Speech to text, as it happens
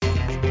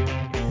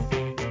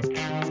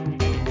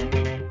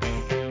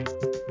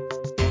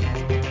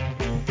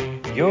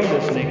You're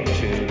listening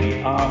to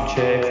the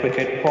Armchair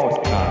Cricket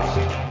Podcast.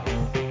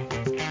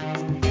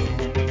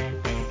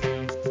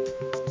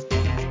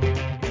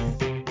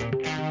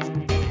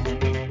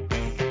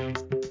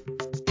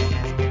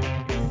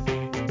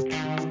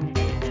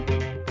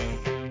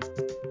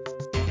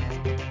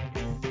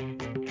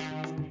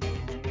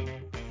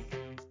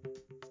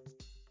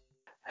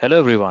 Hello,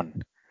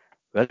 everyone.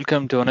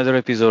 Welcome to another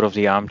episode of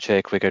the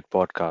Armchair Cricket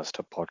Podcast,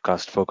 a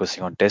podcast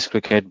focusing on Test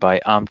cricket by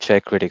armchair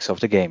critics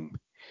of the game.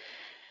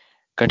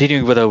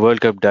 Continuing with our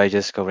World Cup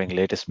digest covering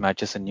latest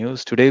matches and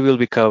news, today we'll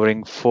be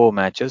covering four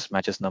matches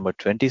number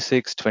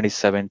 26,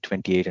 27,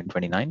 28, and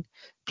 29,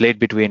 played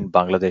between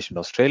Bangladesh and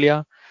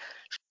Australia,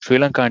 Sri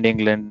Lanka and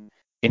England,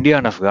 India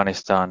and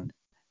Afghanistan,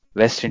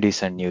 West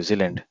Indies and New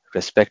Zealand,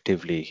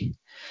 respectively.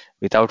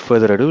 Without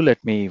further ado,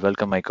 let me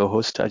welcome my co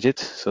host Ajit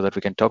so that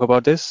we can talk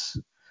about this.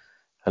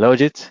 Hello,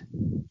 Ajit.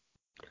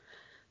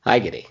 Hi,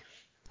 Giri.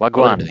 How are you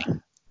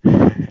Wagwan.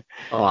 doing?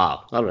 Oh,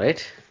 wow. All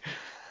right.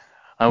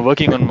 I'm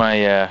working on my,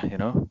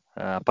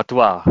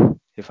 patwa,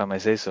 if I may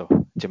say so,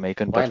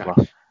 Jamaican Why patwa.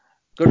 not?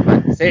 Good,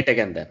 man. Say it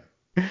again then.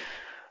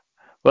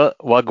 Well,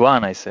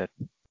 Wagwan, I said.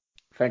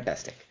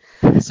 Fantastic.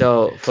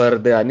 So, for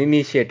the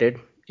uninitiated,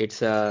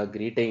 it's a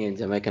greeting in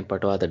Jamaican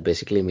patois that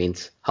basically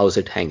means how's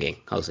it hanging?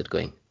 How's it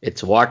going?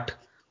 It's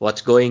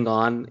what's going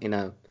on in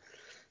a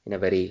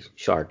very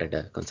short and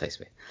a concise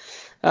way.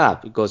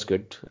 It goes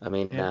good. I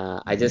mean, Yeah.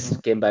 I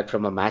just came back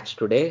from a match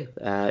today.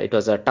 It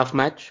was a tough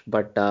match,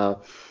 but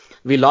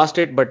we lost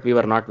it, but we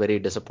were not very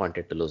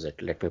disappointed to lose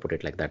it. Let me put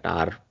it like that.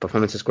 Our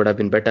performances could have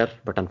been better,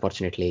 but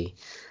unfortunately,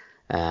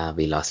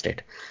 we lost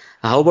it.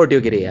 How about you,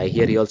 Giri? I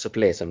hear you also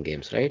play some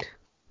games, right?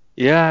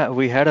 Yeah,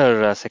 we had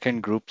our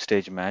second group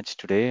stage match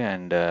today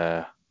and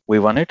we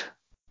won it.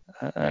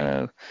 Right.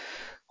 Uh,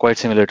 Quite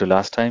similar to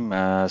last time.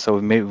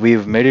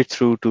 We've made it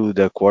through to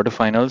the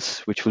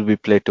quarterfinals, which will be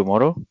played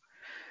tomorrow.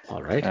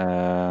 All right.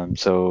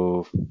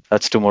 So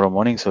that's tomorrow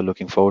morning. So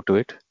looking forward to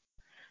it.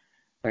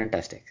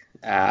 Fantastic.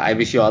 I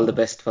wish you all the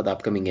best for the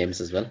upcoming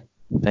games as well.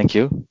 Thank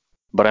you.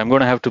 But I'm going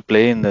to have to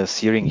play in the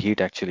searing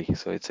heat actually.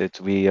 So it's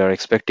we are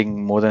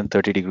expecting more than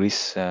 30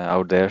 degrees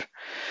out there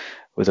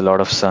with a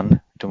lot of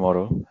sun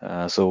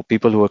tomorrow. So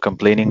people who are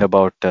complaining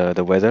about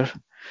the weather,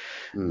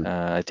 Hmm.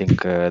 I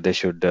think they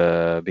should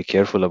be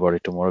careful about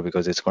it tomorrow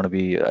because it's going to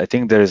be. I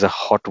think there is a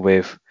hot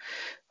wave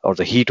or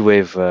the heat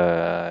wave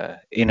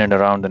in and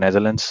around the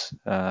Netherlands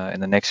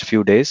in the next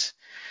few days,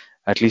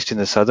 at least in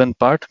the southern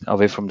part,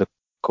 away from the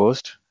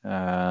coast.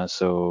 Yeah,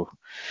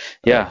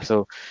 Right.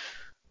 so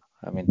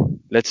I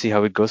mean, let's see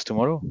how it goes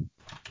tomorrow.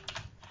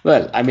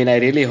 Well, I mean, I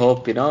really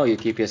hope, you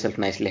keep yourself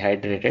nicely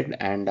hydrated,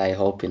 and I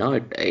hope,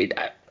 it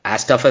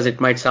as tough as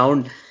it might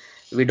sound,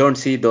 we don't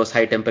see those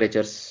high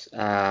temperatures,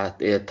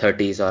 the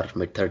 30s or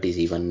mid 30s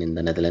even in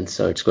the Netherlands.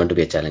 So it's going to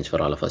be a challenge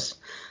for all of us.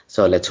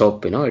 So let's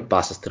hope, it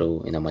passes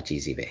through in a much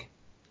easy way,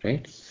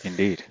 right?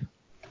 Indeed.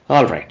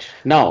 All right.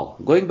 Now,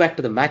 going back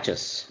to the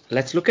matches,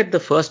 let's look at the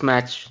first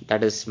match,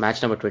 that is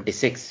match number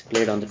 26,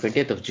 played on the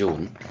 20th of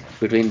June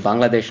between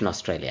Bangladesh and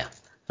Australia,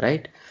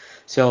 right?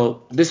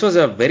 So, this was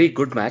a very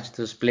good match. This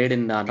was played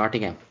in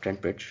Nottingham,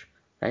 Trent Bridge,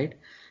 right?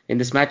 In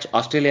this match,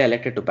 Australia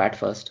elected to bat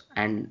first,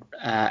 and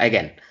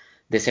again,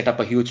 they set up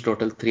a huge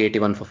total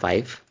 381 for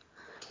 5.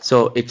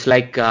 So, it's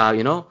like,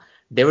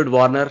 David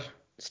Warner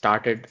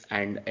started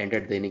and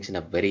ended the innings in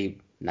a very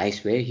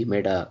nice way. He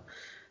made a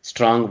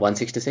strong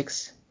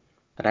 166,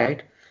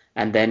 right?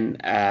 And then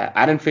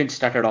Aaron Finch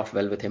started off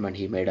well with him and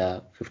he made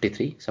a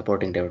 53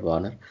 supporting David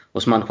Warner.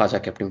 Usman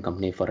Khwaja kept him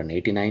company for an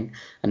 89.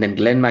 And then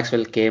Glenn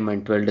Maxwell came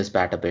and twirled his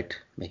bat a bit,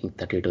 making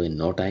 32 in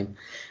no time.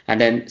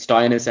 And then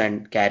Stoinis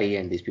and Carey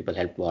and these people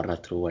helped Warner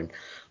through. And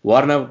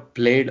Warner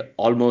played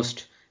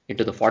almost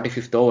into the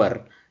 45th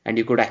over. And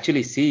you could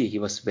actually see he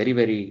was very,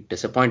 very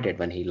disappointed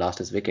when he lost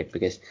his wicket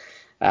because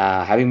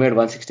having made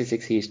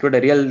 166, he stood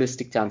a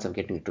realistic chance of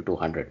getting to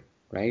 200,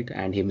 right?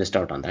 And he missed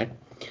out on that.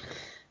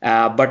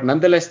 But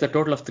nonetheless, the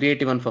total of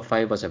 381 for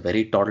 5 was a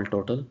very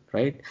total,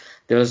 right?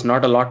 There was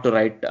not a lot to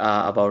write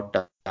about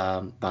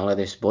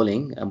Bangladesh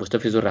bowling.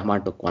 Mustafizur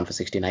Rahman took 1 for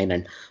 69,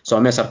 and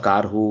Soumya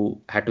Sarkar, who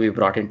had to be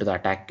brought into the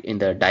attack in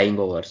the dying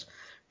overs,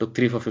 took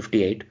 3 for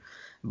 58.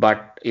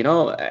 But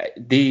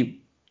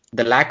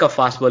the lack of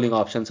fast bowling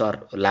options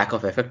or lack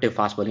of effective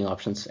fast bowling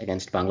options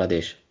against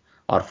Bangladesh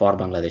or for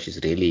Bangladesh is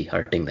really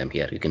hurting them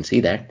here. You can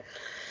see that.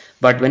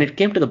 But when it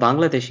came to the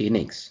Bangladeshi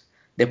innings,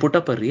 they put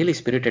up a really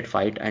spirited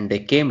fight and they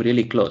came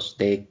really close.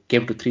 They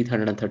came to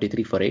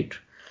 333 for 8,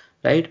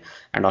 right?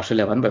 And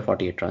Australia won by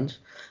 48 runs.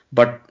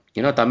 But,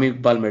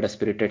 Tamim Iqbal made a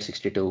spirited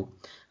 62.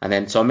 And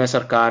then Soumya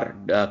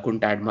Sarkar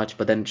couldn't add much.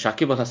 But then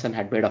Shakib Al Hassan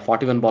had made a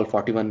 41 ball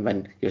 41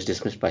 when he was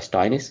dismissed by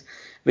Stoinis,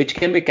 which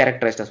can be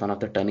characterized as one of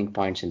the turning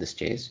points in this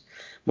chase.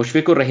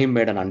 Mushfiqur Rahim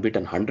made an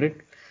unbeaten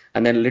 100.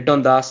 And then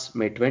Liton Das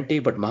made 20,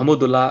 but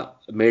Mahmudullah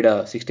made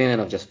a 69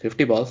 of just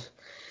 50 balls.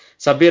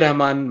 Sabir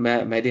Rahman,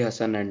 Mehdi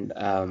Hassan, and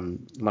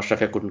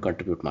Mashrafia couldn't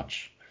contribute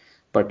much.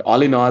 But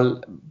all in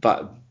all,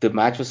 the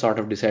match was sort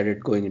of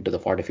decided going into the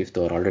 45th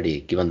over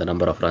already, given the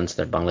number of runs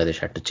that Bangladesh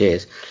had to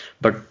chase.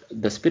 But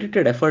the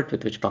spirited effort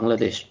with which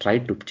Bangladesh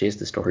tried to chase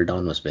this total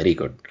down was very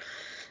good,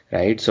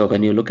 right? So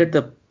when you look at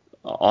the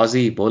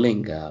Aussie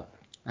bowling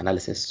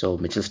analysis, so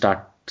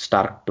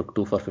Stark took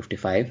 2 for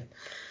 55,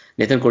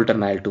 Nathan Coulter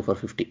Nile 2 for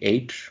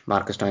 58,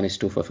 Marcus Stoinis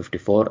 2 for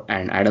 54,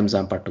 and Adam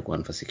Zampa took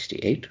 1 for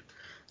 68.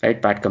 Right,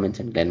 Pat Cummins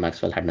and Glenn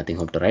Maxwell had nothing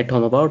home to write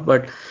home about,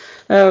 but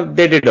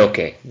they did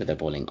okay with the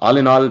bowling. All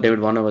in all, David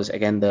Warner was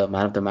again the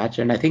man of the match,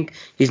 and I think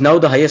he's now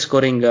the highest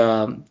scoring,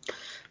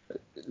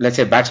 let's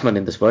say, batsman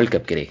in this World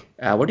Cup, Giri.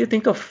 What do you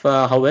think of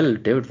how well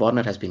David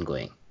Warner has been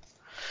going?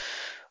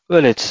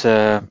 Well, it's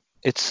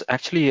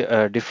actually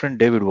a different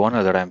David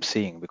Warner that I'm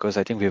seeing, because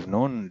I think we've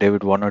known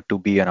David Warner to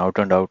be an out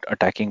and out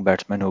attacking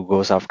batsman who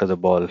goes after the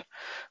ball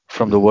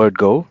from the Hmm. word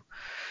go.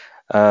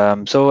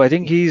 So I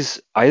think he's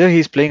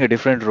playing a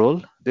different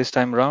role this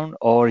time around,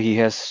 or he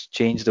has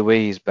changed the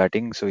way he's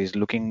batting. So he's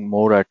looking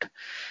more at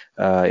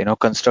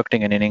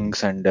constructing an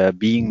innings and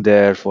being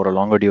there for a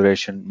longer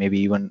duration, maybe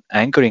even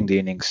anchoring the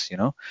innings,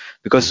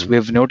 because Hmm.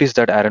 we've noticed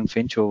that Aaron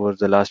Finch over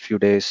the last few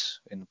days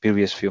in the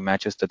previous few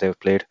matches that they've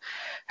played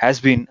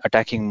has been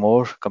attacking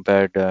more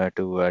compared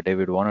to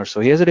David Warner. So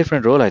he has a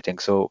different role, I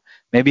think. So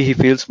maybe he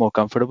feels more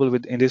comfortable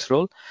with in this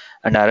role,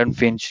 and Aaron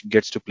Finch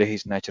gets to play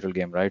his natural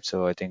game, right?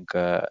 So I think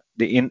the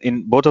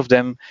in both of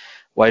them,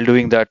 while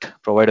doing that,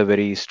 provide a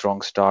very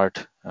strong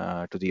start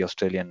to the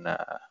Australian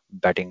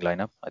batting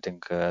lineup. I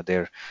think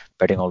their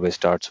batting always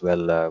starts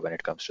well when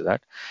it comes to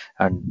that,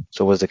 and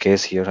so was the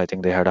case here. I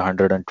think they had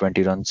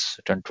 120 runs,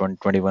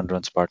 21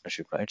 runs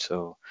partnership, right?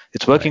 So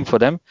it's working Right. for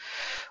them.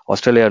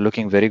 Australia are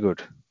looking very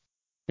good.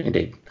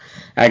 Indeed.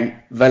 And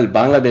well,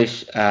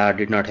 Bangladesh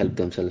did not help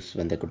themselves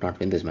when they could not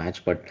win this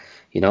match. But,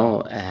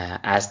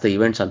 as the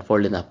events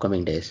unfold in the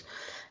upcoming days,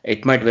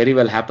 it might very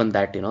well happen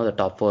that, the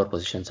top four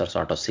positions are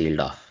sort of sealed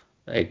off.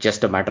 It's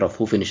just a matter of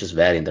who finishes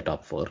where in the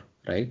top four,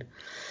 right?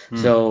 Hmm.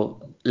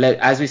 So,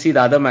 as we see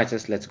the other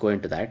matches, let's go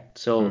into that.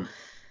 So,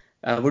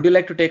 Hmm. would you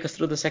like to take us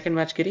through the second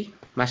match, Kiri?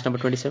 Match number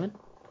 27?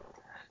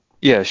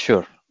 Yeah,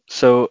 sure.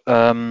 So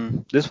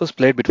this was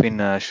played between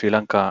Sri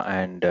Lanka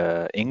and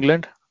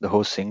England, the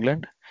hosts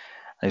England.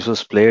 This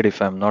was played,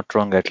 if I'm not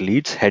wrong, at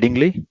Leeds,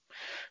 Headingley,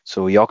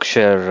 so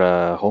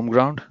Yorkshire home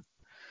ground.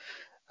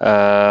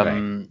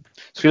 Right.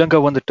 Sri Lanka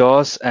won the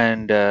toss,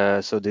 and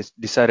so they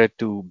decided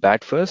to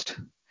bat first.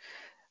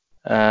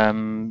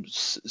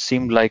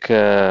 Seemed like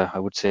I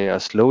would say a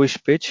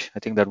slowish pitch. I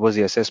think that was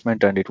the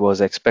assessment, and it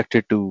was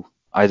expected to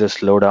either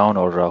slow down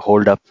or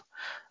hold up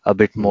a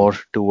bit more Hmm.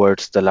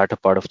 towards the latter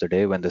part of the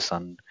day when the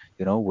sun,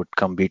 would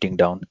come beating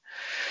down.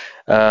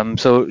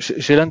 So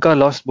Sri Lanka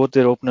lost both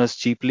their openers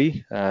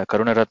cheaply,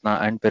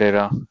 Karunaratne and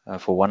Pereira,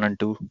 for 1 and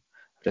 2 Right.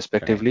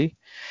 respectively,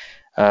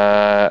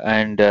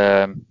 and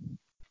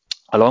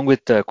along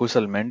with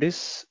Kusal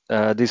Mendes,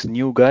 this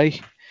new guy,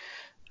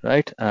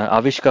 right,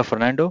 Avishka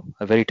Fernando,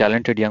 a very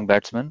talented young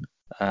batsman.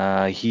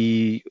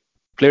 He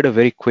played a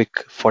very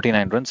quick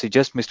 49 runs. He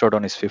just missed out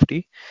on his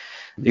 50.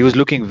 He was Hmm.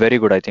 looking very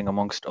good, I think,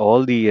 amongst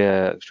all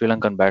the Sri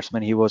Lankan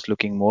batsmen. He was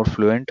looking more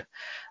fluent,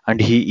 and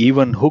he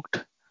even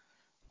hooked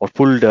or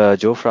pulled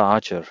Jofra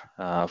Archer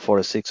for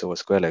a six over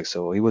square leg.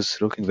 So he was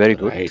looking very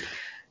good. Right.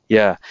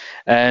 Yeah,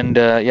 and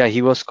yeah,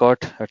 he was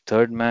caught at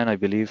third man, I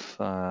believe,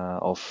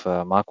 of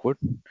Mark Wood.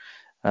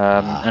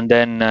 Ah. And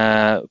then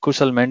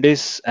Kusal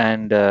Mendes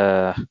and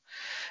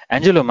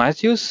Angelo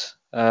Matthews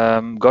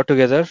got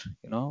together,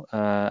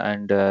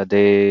 and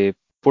they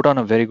put on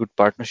a very good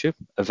partnership,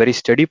 a very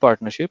steady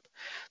partnership.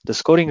 The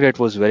scoring rate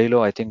was very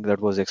low. I think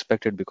that was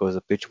expected because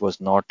the pitch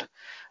was not,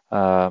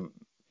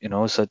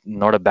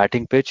 not a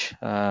batting pitch,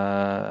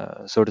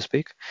 so to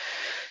speak.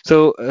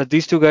 So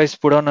these two guys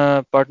put on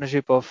a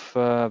partnership of,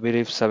 I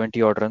believe,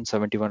 70 odd runs,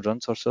 71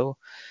 runs or so,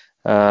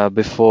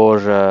 before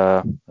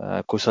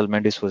Kusal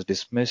Mendes was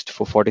dismissed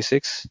for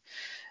 46.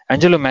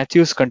 Angelo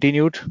Matthews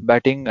continued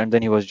batting, and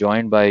then he was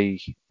joined by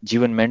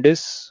Jeevan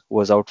Mendes, who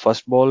was out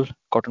first ball,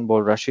 cotton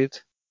ball Rashid.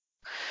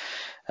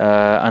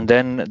 And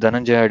then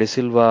Dhananjaya De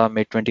Silva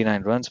made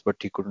 29 runs, but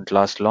he couldn't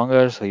last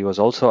longer, so he was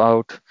also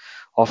out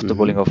off the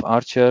bowling Hmm. of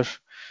Archer,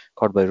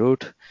 caught by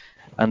Root.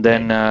 And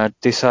then Right.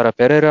 Tisara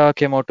Pereira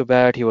came out to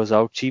bat. He was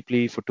out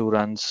cheaply for 2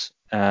 runs.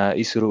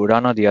 Isuru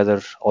Urana, the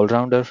other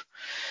all-rounder,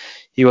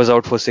 he was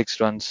out for 6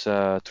 runs,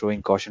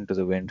 throwing caution to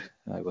the wind.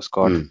 He was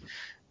caught. Hmm.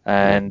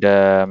 Right.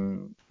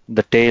 And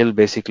the tail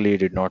basically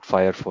did not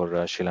fire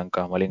for Sri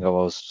Lanka. Malinga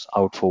was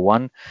out for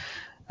one,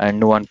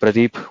 and Nuwan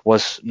Pradeep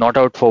was not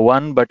out for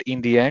one. But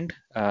in the end,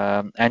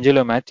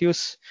 Angelo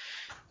Matthews,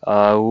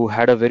 who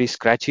had a very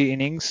scratchy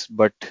innings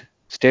but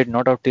stayed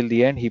not out till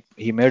the end,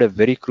 he made a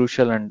very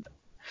crucial and,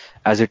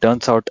 as it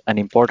turns out, an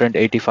important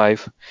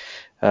 85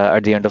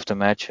 at the end of the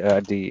match,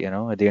 at the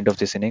end of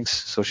this innings.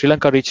 So Sri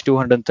Lanka reached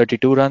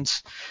 232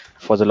 runs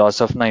for the loss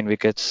of 9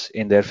 wickets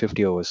in their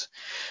 50 overs.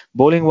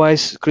 Bowling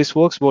wise, Chris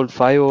Wokes bowled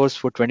 5 overs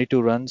for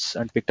 22 runs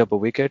and picked up a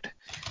wicket.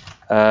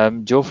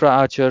 Jofra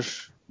Archer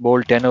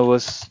bowled 10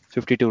 overs,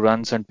 52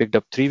 runs and picked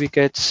up 3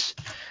 wickets.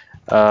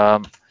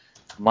 Um,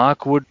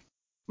 Mark Wood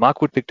Mark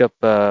Wood picked up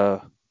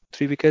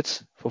 3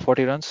 wickets for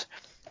 40 runs.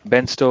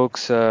 Ben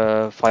Stokes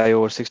 5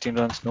 over 16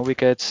 runs, no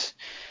wickets.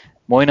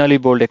 Moeen Ali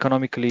bowled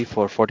economically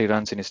for 40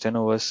 runs in his 10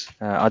 overs.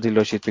 Adil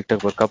Rashid picked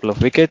up a couple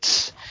of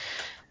wickets.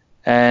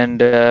 And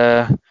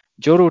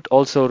Joe Root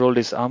also rolled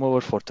his arm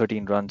over for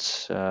 13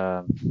 runs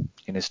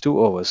in his 2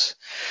 overs.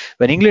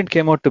 When England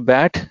came out to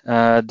bat,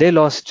 they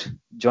lost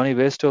Johnny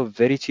Bairstow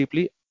very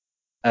cheaply,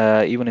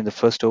 even in the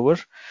first over,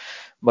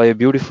 by a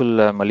beautiful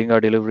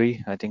Malinga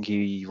delivery. I think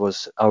he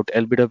was out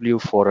LBW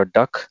for a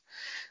duck.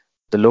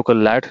 The local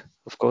lad,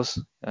 of course,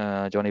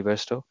 Johnny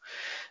Bairstow.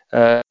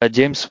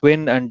 James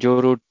Wynn and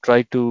Joe Root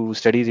tried to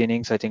steady the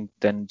innings. I think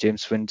then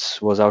James Wynn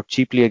was out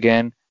cheaply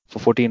again for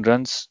 14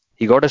 runs.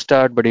 He got a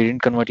start, but he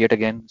didn't convert yet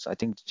again. So I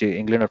think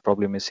England are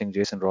probably missing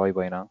Jason Roy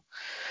by now.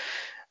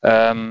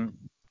 Um,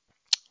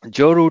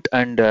 Joe Root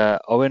and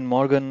Owen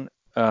Morgan,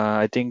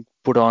 I think,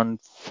 put on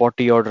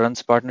 40 odd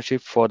runs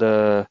partnership for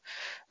the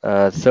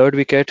third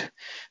wicket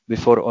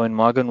before Owen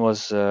Morgan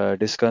was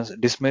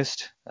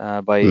dismissed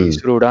by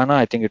Isuru Udana.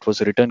 I think it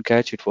was a return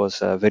catch. It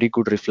was a very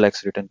good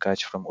reflex return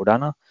catch from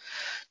Udana,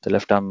 the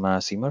left arm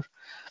seamer.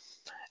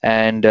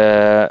 And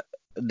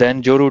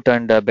then Joe Root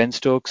and Ben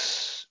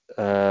Stokes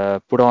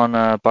put on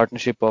a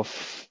partnership of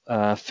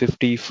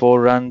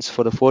 54 runs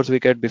for the fourth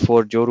wicket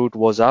before Joe Root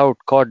was out,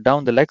 caught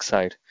down the leg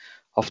side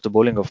of the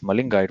bowling of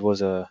Malinga. It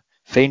was a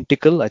faint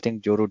tickle. I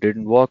think Joe Root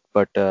didn't walk,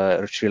 but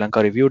Sri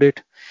Lanka reviewed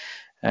it,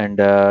 and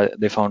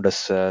they found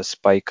a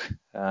spike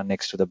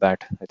next to the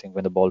bat, I think,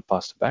 when the ball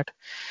passed the bat.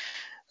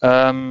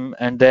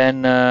 And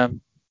then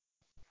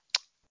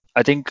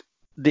I think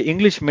the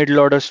English middle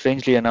order,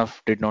 strangely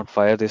enough, did not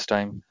fire this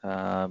time.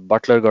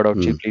 Butler got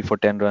out cheaply for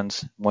 10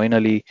 runs. Moeen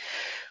Ali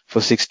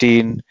for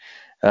 16.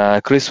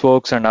 Chris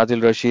Wokes and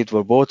Adil Rashid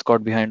were both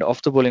caught behind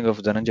off the bowling of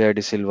Dhananjaya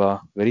De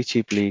Silva very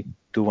cheaply,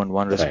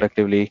 2-1-1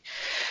 respectively.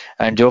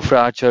 And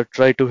Jofra Archer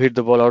tried to hit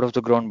the ball out of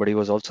the ground, but he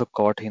was also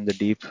caught in the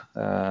deep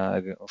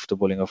of the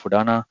bowling of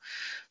Udana.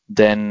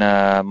 Then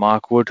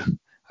Mark Wood,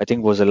 I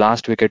think, was the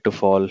last wicket to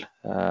fall.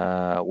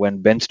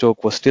 When Ben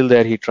Stokes was still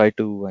there, he tried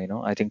to,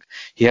 I think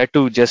he had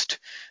to just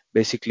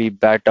basically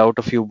bat out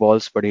a few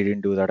balls, but he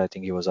didn't do that. I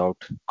think he was out,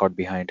 caught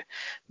behind.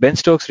 Ben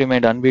Stokes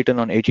remained unbeaten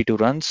on 82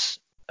 runs,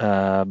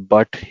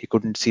 but he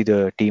couldn't see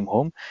the team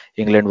home.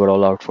 England were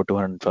all out for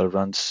 212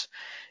 runs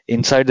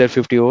inside their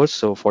 50 overs,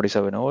 so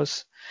 47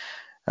 overs.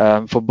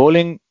 For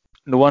bowling,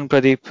 Nuwan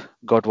Pradeep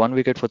got 1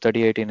 wicket for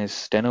 38 in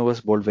his 10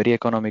 overs, bowled very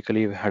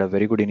economically, had a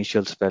very good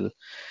initial spell.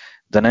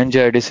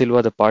 Dhananjaya De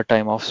Silva, the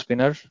part-time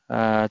off-spinner,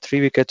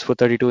 3 wickets for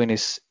 32 in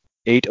his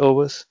 8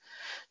 overs.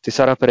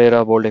 Thisara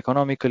Pereira bowled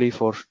economically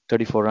for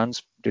 34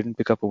 runs, didn't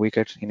pick up a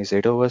wicket in his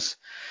 8 overs.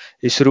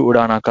 Isuru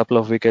Udana, a couple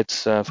of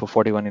wickets for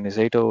 41 in his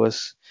 8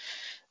 overs.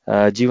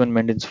 Jeevan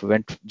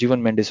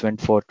Mendes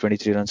went for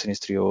 23 runs in his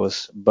 3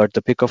 overs. But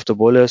the pick of the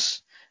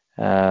bowlers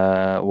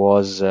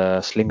was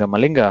Slinga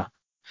Malinga,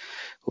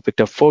 who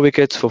picked up 4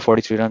 wickets for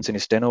 43 runs in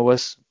his 10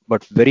 overs.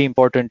 But very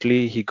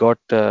importantly, he got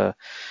the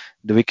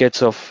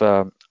wickets of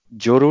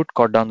Joe Root,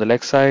 caught down the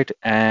leg side,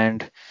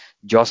 and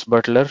Jos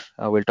Buttler.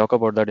 We'll talk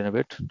about that in a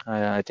bit.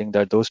 I think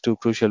that those two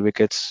crucial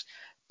wickets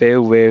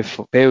paved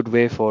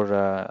way for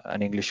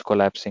an English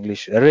collapse,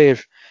 a rare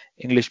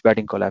English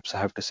batting collapse, I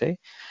have to say.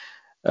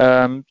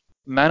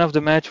 Man of the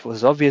match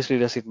was obviously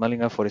Lasith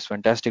Malinga for his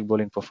fantastic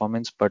bowling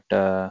performance, but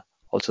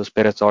also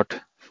spare a thought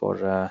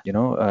for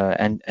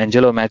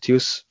Angelo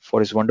Matthews for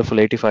his wonderful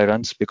 85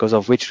 runs, because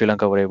of which Sri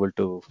Lanka were able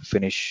to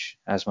finish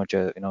as much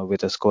as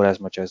with a score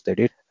as much as they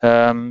did.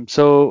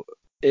 So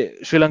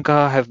Sri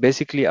Lanka have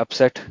basically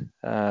upset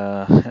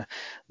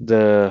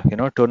the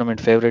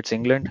tournament favorites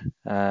England,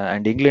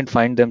 and England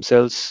find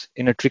themselves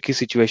in a tricky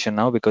situation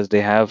now because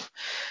they have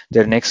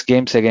their next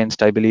games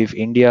against, I believe,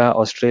 India,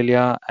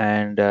 Australia,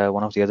 and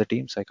one of the other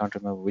teams. I can't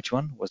remember which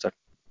one was that.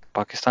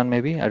 Pakistan,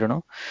 maybe, I don't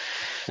know.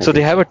 So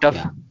they have a tough.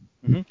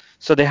 Yeah.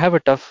 So they have a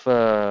tough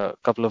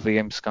couple of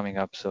games coming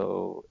up.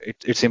 So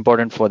it's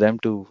important for them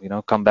to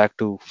come back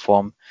to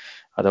form.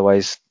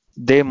 Otherwise,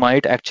 they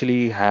might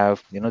actually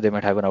have they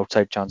might have an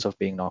outside chance of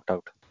being knocked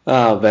out.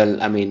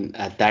 Well, I mean,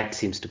 that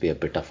seems to be a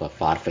bit of a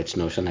far-fetched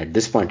notion at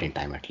this point in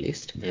time, at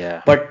least.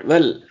 Yeah. But,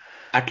 well,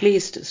 at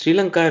least Sri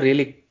Lanka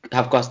really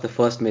have caused the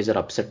first major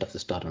upset of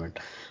this tournament.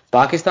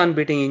 Pakistan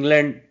beating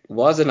England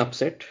was an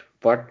upset,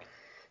 but,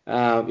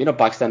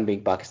 Pakistan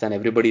being Pakistan,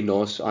 everybody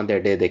knows on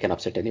their day they can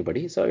upset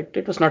anybody. So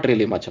it was not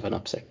really much of an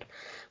upset.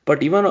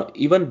 But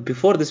even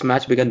before this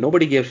match began,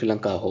 nobody gave Sri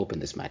Lanka hope in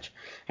this match.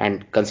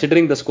 And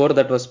considering the score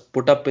that was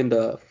put up in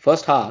the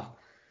first half,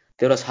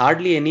 there was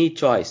hardly any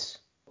choice.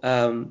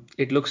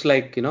 It looks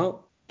like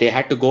they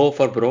had to go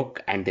for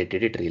broke, and they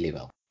did it really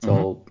well.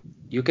 So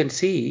you can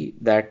see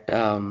that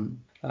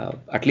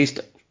at least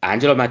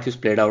Angelo Matthews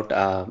played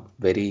out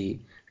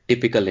very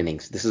typical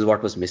innings. This is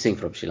what was missing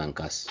from Sri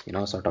Lanka's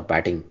sort of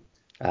batting,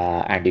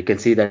 and you can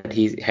see that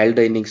he held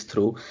the innings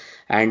through,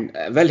 and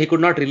well, he could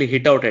not really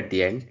hit out at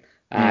the end.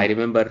 I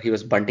remember he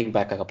was bunting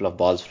back a couple of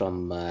balls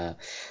from,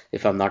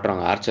 if I'm not wrong,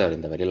 Archer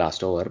in the very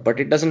last over. But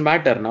it doesn't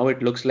matter. Now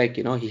it looks like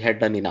he had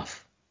done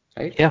enough,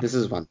 right? Yeah. This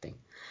is one thing.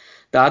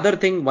 The other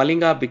thing,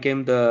 Malinga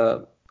became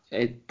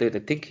I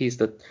think he's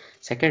the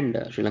second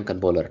Sri Lankan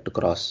bowler to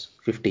cross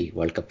 50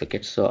 World Cup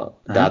wickets. So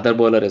the Uh-huh. other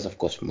bowler is, of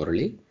course,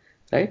 Murali,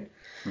 right?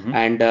 Hmm.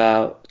 And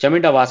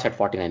Chaminda Vas had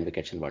 49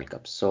 wickets in World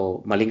Cups.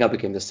 So Malinga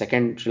became the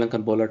second Sri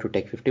Lankan bowler to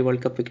take 50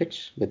 World Cup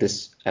wickets with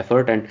this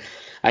effort. And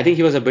I think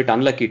he was a bit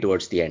unlucky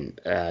towards the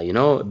end.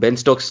 Ben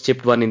Stokes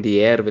chipped one in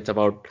the air with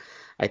about,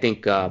 I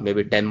think,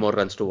 maybe 10 more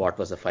runs to what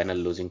was the final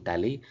losing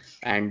tally.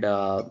 And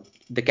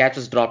the catch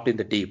was dropped in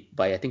the deep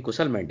by, I think,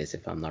 Kusal Mendes,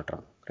 if I'm not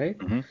wrong, right?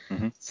 Hmm.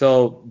 Hmm.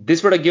 So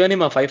this would have given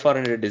him a 5 for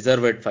and a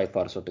deserved 5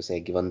 for, so to say,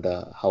 given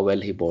the how well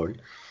he bowled.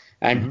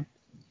 And Hmm.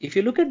 if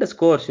you look at the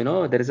scores,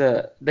 there is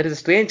a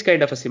strange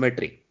kind of a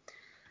symmetry.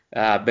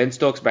 Ben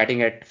Stokes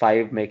batting at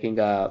 5, making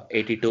a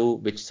 82,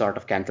 which sort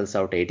of cancels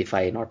out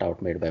 85, not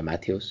outmade by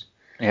Matthews,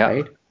 Yeah.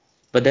 right?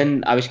 But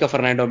then Avishka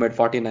Fernando made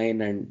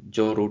 49 and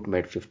Joe Root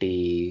made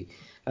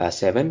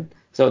 57,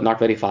 so not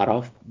very far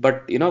off.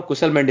 But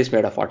Kusal Mendes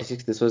made a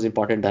 46. This was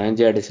important.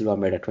 Dhananjaya De Silva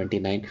made a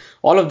 29.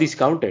 All of these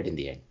counted in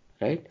the end,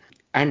 right?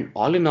 And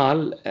all in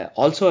all,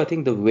 also I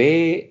think the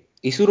way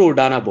Isuru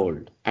Udana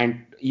bowled,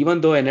 and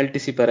even though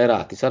NLTC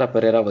Pereira, Tisara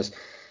Pereira was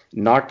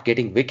not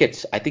getting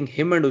wickets, I think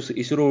him and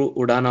Isuru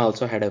Udana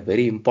also had a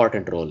very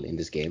important role in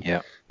this game Yeah.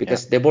 Yeah.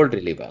 because they bowled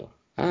really well.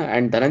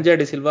 And Dhananjaya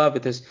De Silva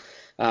with his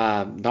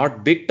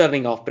not big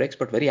turning off breaks,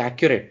 but very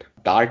accurate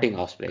darting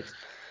off breaks,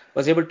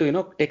 was able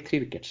to take 3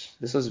 wickets.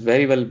 This was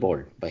very well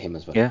bowled by him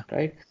as well, Yeah.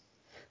 right?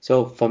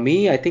 So for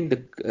me, I think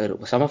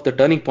some of the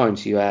turning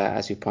points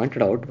as you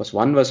pointed out, was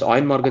one was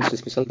Owen Morgan's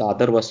dismissal, the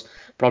other was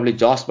probably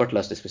Joss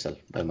Butler's dismissal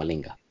by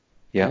Malinga,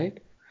 Yeah. right?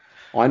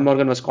 Owen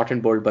Morgan was caught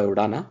and bowled by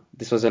Udana.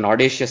 This was an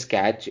audacious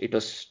catch. It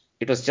was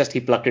just he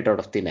plucked it out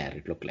of thin air.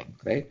 It looked like,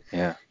 right?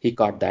 Yeah. He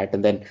caught that,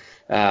 and then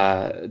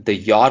the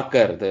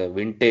Yorker, the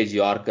vintage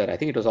Yorker. I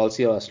think it was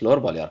also a slower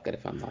ball Yorker,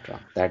 if I'm not wrong.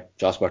 That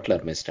Josh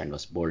Butler missed and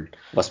was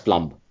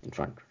plumb in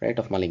front, right,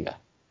 of Malinga.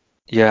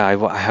 Yeah,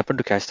 I happened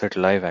to catch that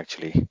live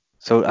actually.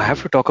 So I have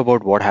Hmm. to talk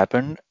about what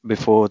happened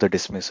before the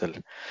dismissal.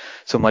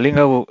 So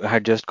Malinga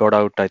had just got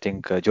out. I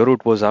think Joe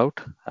Root was out,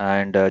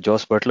 and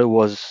Joss Butler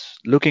was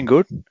looking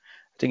good.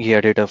 I think he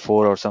had hit a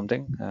four or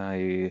something.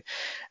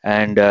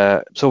 And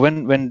so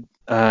when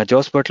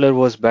Joss Butler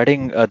was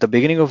batting at the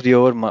beginning of the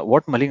over,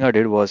 what Malinga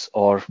did was,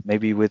 or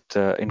maybe with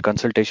in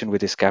consultation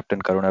with his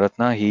captain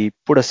Karunaratne, he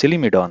put a silly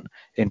mid on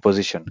in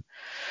position,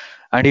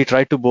 and he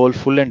tried to bowl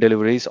full end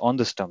deliveries on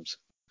the stumps.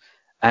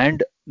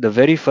 And the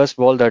very first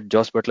ball that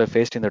Joss Butler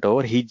faced in that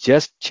over, he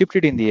just chipped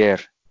it in the air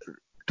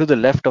to the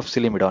left of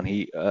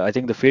Silimidon. I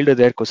think the fielder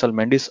there, Kusal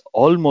Mendes,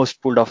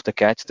 almost pulled off the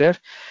catch there,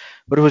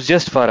 but it was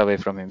just far away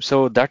from him.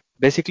 So that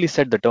basically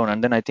set the tone.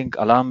 And then I think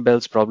alarm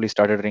bells probably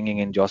started ringing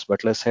in Joss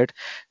Butler's head,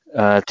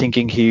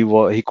 thinking he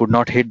could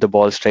not hit the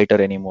ball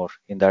straighter anymore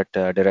in that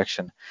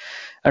direction.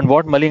 And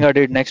what Malinga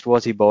did next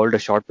was he bowled a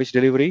short pitch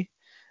delivery.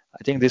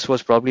 I think this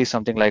was probably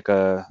something like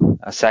a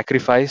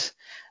sacrifice,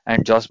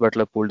 and Joss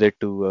Butler pulled it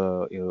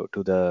to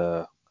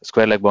the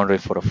square leg boundary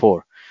for a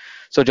four.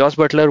 So Josh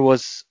Butler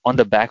was on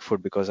the back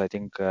foot because I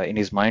think in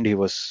his mind he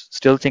was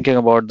still thinking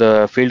about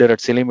the fielder at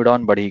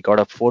Silimidon, but he got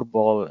a four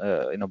ball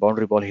in a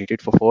boundary ball. He hit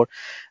it for four,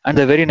 and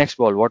the very next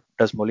ball, what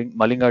does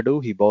Malinga do?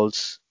 He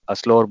bowls a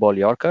slower ball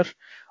Yorker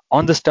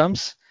on the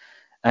stumps,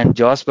 and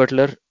Josh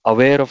Butler,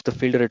 aware of the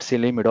fielder at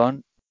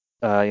Silimidon,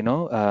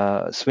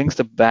 swings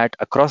the bat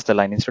across the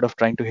line instead of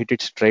trying to hit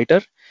it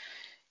straighter.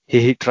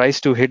 He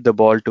tries to hit the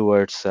ball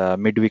towards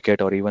mid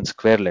wicket or even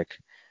square leg,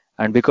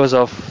 and because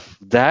of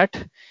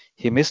that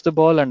he missed the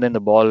ball, and then the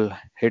ball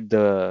hit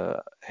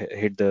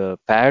the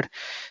pad,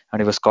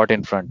 and he was caught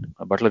in front.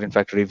 Butler in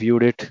fact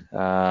reviewed it,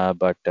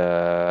 but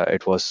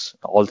it was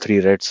all three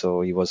red,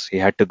 so he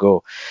had to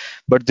go.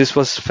 But this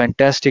was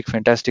fantastic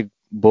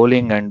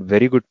bowling and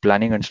very good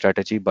planning and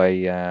strategy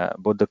by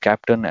both the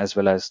captain as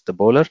well as the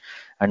bowler,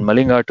 and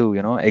Malinga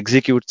to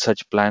execute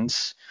such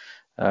plans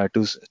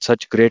to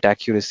such great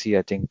accuracy.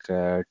 I think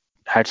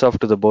hats off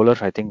to the bowler.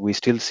 I think we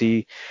still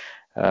see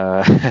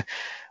uh,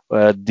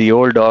 the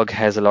old dog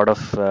has a lot of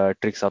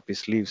tricks up his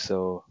sleeve.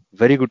 So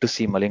very good to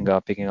see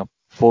Malinga picking up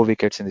 4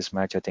 wickets in this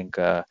match. I think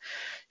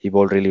he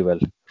bowled really well,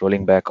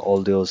 rolling back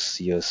all those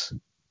years.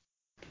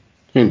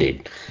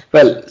 Indeed.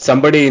 Well,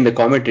 somebody in the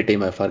commentary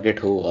team, I forget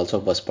who, also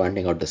was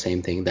pointing out the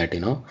same thing that,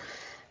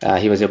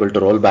 he was able to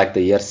roll back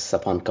the years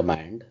upon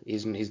command.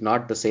 He's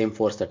not the same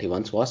force that he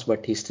once was,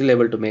 but he's still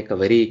able to make a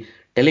very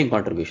telling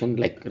contribution.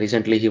 Like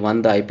recently, he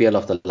won the IPL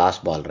of the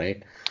last ball,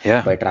 right?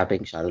 Yeah. By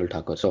trapping Shardul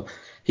Thakur. So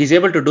he's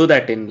able to do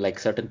that in like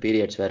certain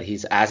periods where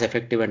he's as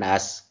effective and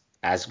as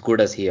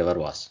good as he ever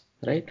was,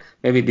 right?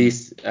 Maybe Mhm.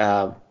 these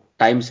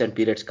times and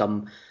periods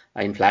come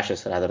in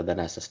flashes rather than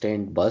a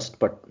sustained burst,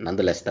 but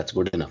nonetheless, that's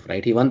good enough,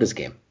 right? He won this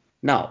game.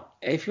 Now,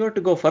 if you were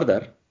to go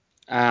further,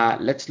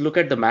 let's look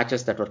at the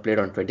matches that were played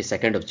on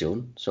 22nd of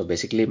June. So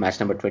basically, match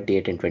number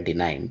 28 and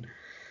 29.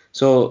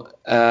 So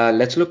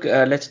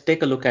let's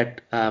take a look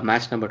at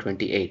match number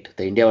 28,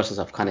 the India versus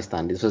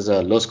Afghanistan. This was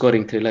a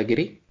low-scoring thriller,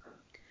 Giri.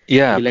 Would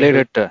Yeah, you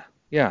like to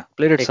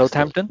played at take us through?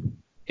 Southampton.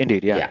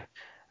 Indeed, yeah. Yeah.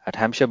 at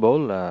Hampshire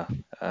Bowl.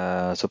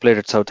 So played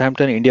at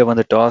Southampton. India won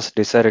the toss,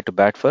 decided to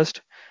bat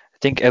first. I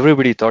think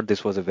everybody thought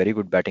this was a very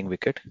good batting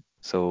wicket.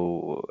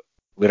 So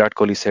Virat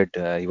Kohli said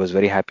he was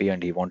very happy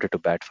and he wanted to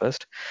bat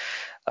first.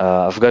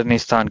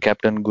 Afghanistan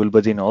captain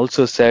Gulbuddin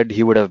also said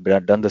he would have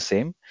done the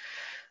same.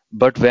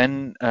 But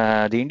when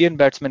the Indian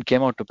batsmen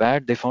came out to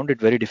bat, they found it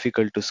very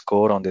difficult to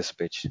score on this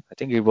pitch. I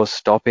think it was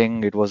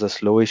stopping. It was a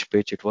slowish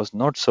pitch. It was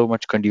not so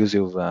much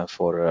conducive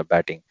for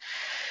batting.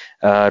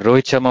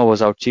 Rohit Sharma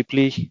was out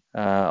cheaply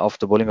off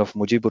the bowling of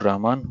Mujibur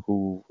Rahman,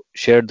 who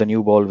shared the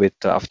new ball with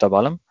Aftab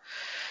Alam.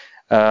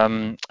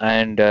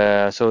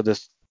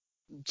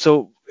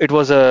 So it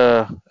was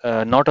a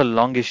not a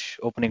longish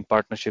opening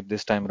partnership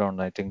this time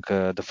around. I think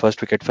the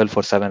first wicket fell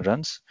for 7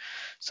 runs,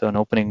 so an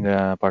opening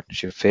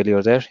partnership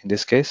failure there in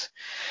this case.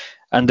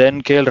 And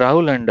then KL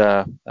Rahul and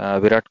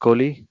Virat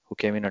Kohli, who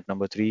came in at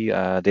number three,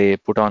 they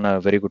put on a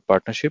very good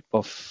partnership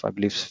of, I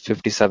believe,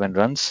 57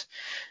 runs.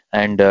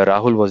 And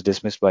Rahul was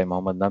dismissed by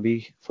Mohammad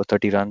Nabi for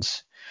 30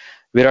 runs.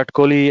 Virat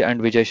Kohli and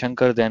Vijay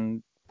Shankar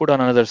then put on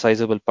another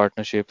sizable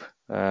partnership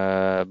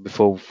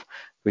before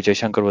Vijay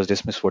Shankar was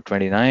dismissed for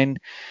 29.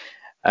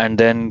 And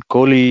then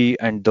Kohli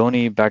and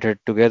Dhoni batted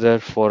together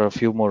for a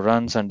few more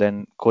runs. And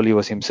then Kohli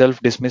was himself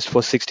dismissed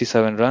for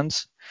 67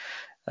 runs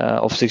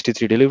of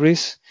 63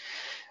 deliveries.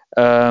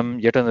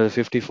 Yet another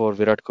 50 for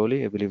Virat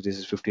Kohli. I believe this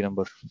is 50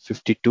 number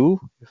 52,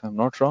 if I'm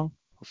not wrong,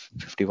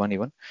 51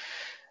 even.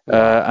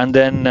 Wow. And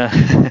then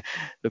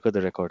look at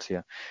the records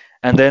here.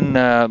 And then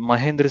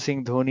Mahendra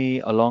Singh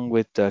Dhoni, along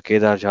with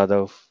Kedar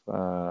Jadhav,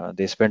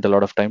 they spent a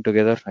lot of time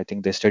together. I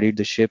think they studied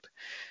the ship.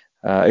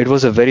 It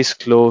was a very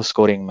slow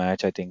scoring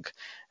match, I think.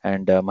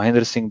 And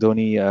Mahendra Singh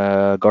Dhoni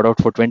got out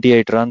for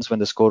 28 runs when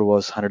the score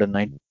was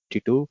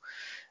 192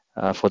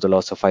 for the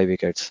loss of 5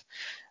 wickets.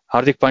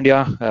 Hardik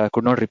Pandya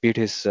could not repeat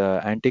his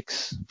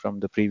antics from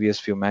the previous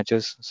few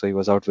matches, so he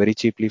was out very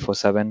cheaply for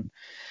 7.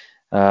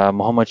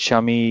 Mohammad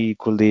Shami,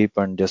 Kuldeep,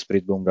 and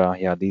Jasprit Bumrah.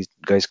 Yeah, these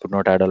guys could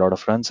not add a lot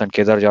of runs. And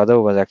Kedar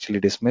Jadhav was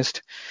actually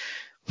dismissed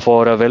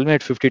for a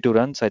well-made 52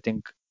 runs. I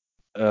think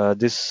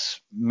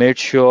this made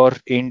sure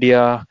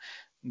India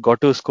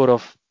got to a score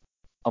of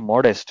a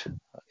modest,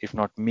 if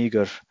not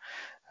meager,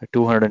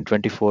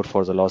 224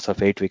 for the loss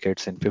of 8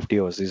 wickets in 50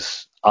 overs. This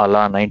is a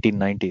la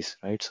 1990s,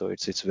 right? So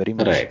it's very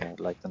much Right.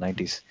 like the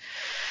 90s.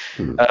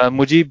 Hmm.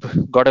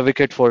 Mujib got a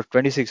wicket for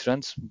 26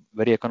 runs,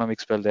 very economic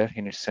spell there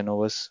in its 10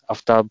 overs.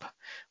 Aftab,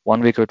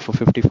 1 wicket for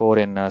 54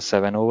 in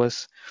 7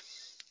 overs.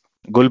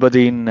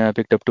 Gulbuddin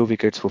picked up 2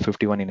 wickets for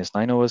 51 in his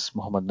 9 overs.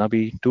 Mohammad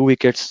Nabi, 2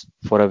 wickets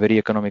for a very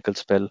economical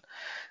spell,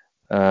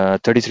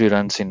 33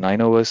 runs in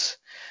 9 overs.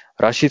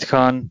 Rashid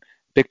Khan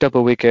picked up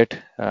a wicket,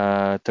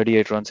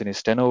 38 runs in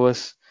his 10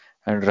 overs.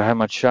 And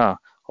Rahmat Shah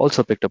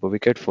also picked up a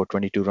wicket for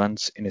 22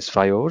 runs in his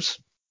 5 overs.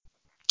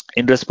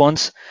 In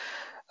response,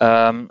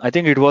 I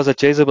think it was a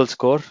chaseable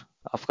score.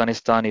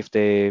 Afghanistan, if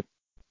they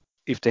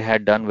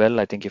had done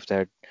well, I think if they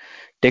had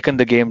taken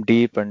the game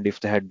deep and if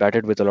they had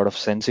batted with a lot of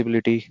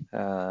sensibility,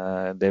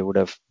 they would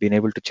have been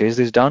able to chase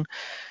this down.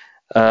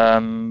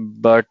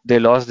 But they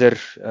lost their,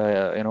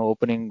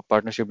 opening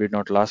partnership did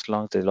not last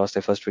long. They lost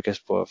their first wicket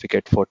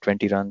for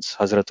 20 runs.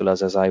 Hazratullah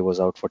Zazai was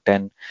out for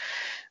 10.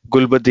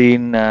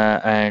 Gulbuddin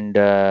and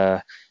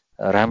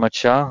Rahmat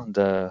Shah,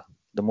 the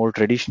more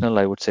traditional,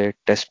 I would say,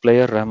 test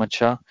player, Rahmat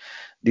Shah.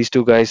 These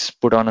two guys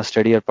put on a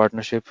steadier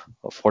partnership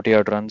of 40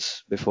 odd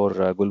runs before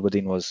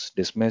Gulbuddin was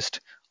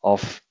dismissed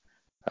off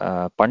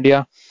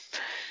Pandya.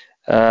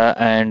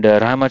 And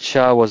Rahmat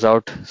Shah was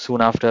out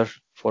soon after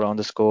for on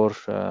the score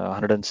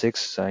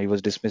 106. He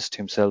was dismissed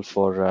himself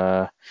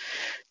for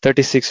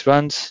 36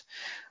 runs.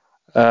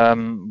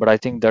 But I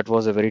think that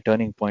was a very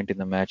turning point in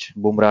the match.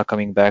 Bumrah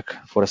coming back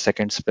for a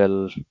second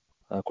spell,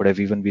 could have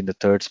even been the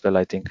third spell,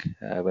 I think,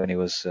 when he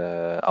was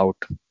out,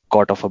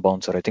 caught off a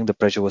bouncer. I think the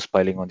pressure was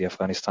piling on the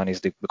Afghanistan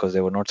because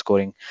they were not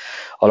scoring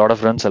a lot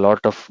of runs, a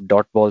lot of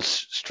dot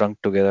balls strung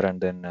together,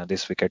 and then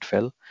this wicket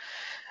fell.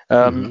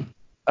 Um,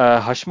 Hmm.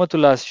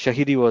 Hashmatullah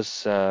Shahidi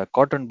was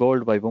caught and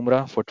bowled by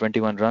Bumrah for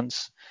 21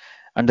 runs.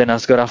 And then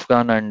Asghar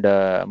Afghan and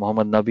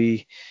Mohammad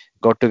Nabi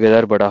got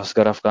together, but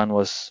Asghar Afghan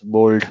was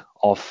bowled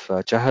off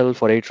Chahal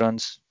for 8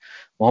 runs.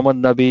 Mohammad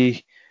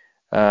Nabi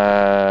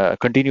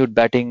continued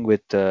batting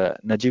with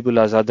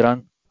Najibullah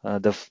Zadran,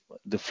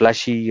 the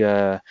flashy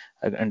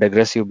and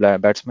aggressive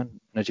batsman,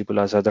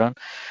 Najibullah Zadran.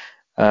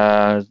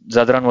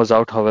 Zadran was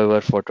out,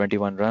 however, for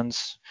 21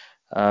 runs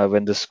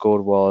when the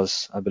score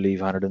was, I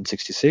believe,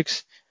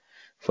 166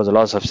 for the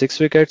loss of 6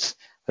 wickets.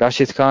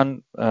 Rashid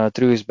Khan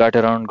threw his bat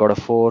around, got a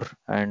 4,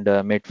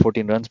 and made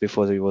 14 runs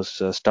before he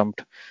was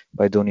stumped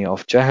by Dhoni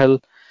off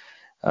Chahal.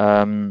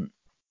 Um,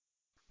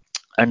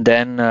 and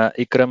then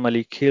Ikram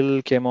Ali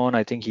Khil came on.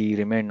 I think he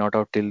remained not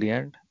out till the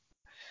end.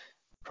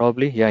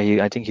 Probably, yeah.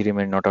 I think he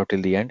remained not out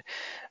till the end.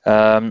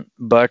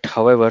 But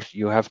however,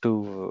 you have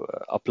to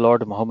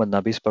applaud Mohammad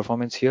Nabi's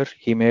performance here.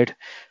 He made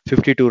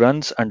 52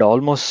 runs and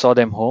almost saw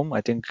them home.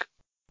 I think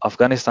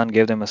Afghanistan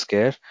gave them a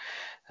scare,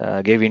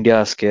 gave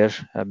India a scare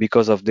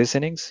because of this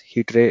innings.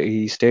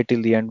 He stayed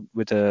till the end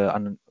with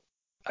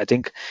I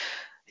think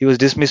He was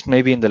dismissed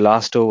maybe in the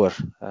last over,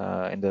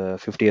 in the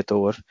 50th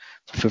over,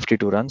 for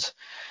 52 runs.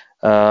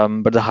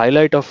 But the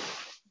highlight of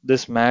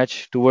this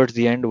match towards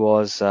the end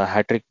was a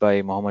hat trick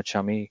by Mohammad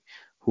Shami,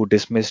 who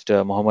dismissed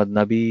Mohammad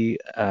Nabi,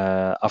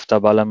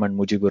 Aftab Alam, and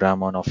Mujibur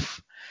Rahman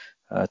of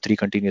three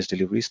continuous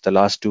deliveries, the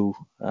last two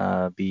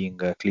being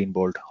clean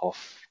bowled off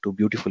two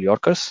beautiful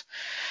Yorkers.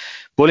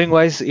 Bowling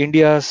wise,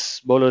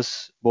 India's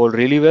bowlers bowled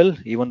really well,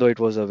 even though it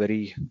was a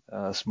very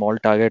small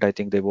target. I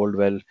think they bowled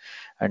well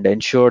and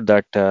ensured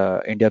that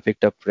India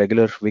picked up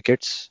regular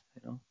wickets,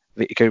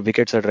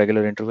 wickets at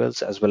regular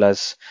intervals, as well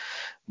as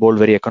bowled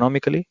very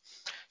economically.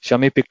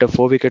 Shami picked up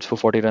 4 wickets for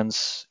 40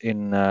 runs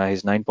in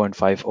his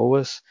 9.5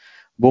 overs.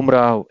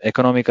 Bumrah,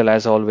 economical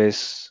as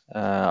always,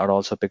 had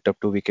also picked up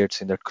 2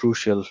 wickets in that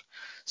crucial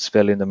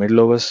spell in the middle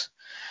overs.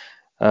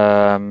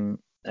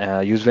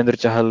 Yuzvendra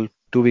Chahal,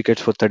 2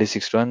 wickets for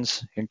 36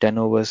 runs in 10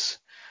 overs.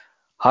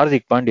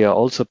 Hardik Pandya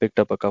also picked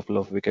up a couple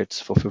of wickets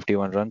for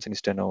 51 runs in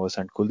his 10 overs.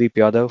 And Kuldeep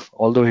Yadav,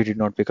 although he did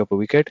not pick up a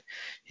wicket,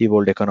 he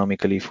bowled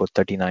economically for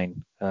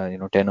 39,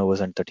 10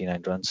 overs and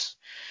 39 runs.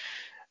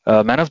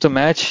 Man of the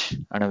match,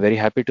 and I'm very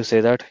happy to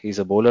say that he's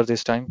a bowler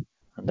this time,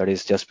 and that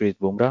is Jasprit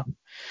Bumrah.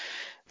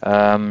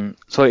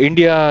 So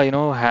India,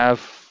 have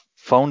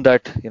found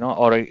that,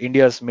 or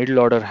India's middle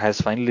order has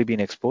finally been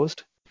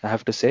exposed, I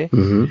have to say,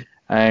 Mm-hmm.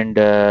 and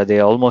they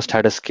almost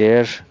had a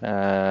scare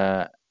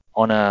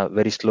on a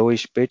very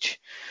slowish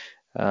pitch.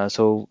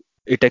 So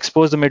it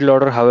exposed the middle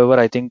order. However,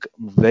 I think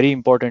very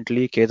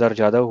importantly, Kedar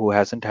Jadhav, who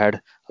hasn't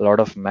had a lot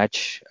of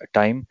match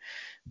time,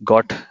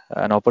 got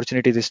an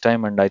opportunity this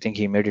time, and I think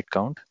he made it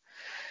count.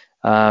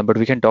 But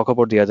we can talk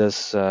about the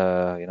others,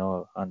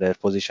 on their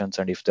positions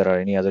and if there are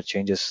any other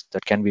changes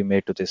that can be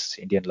made to this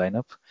Indian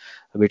lineup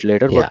a bit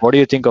later. But Yeah. what do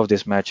you think of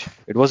this match?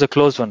 It was a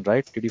close one,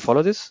 right? Did you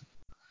follow this?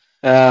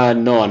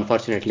 No,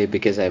 unfortunately,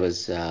 because I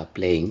was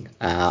playing,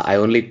 I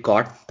only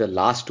caught the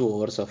last 2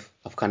 overs of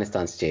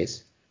Afghanistan's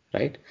chase,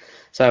 right?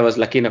 So I was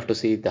lucky enough to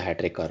see the hat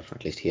trick, or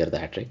at least hear the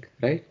hat trick,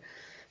 right?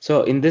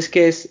 So in this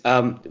case,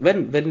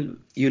 when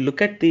you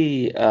look at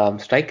the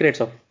strike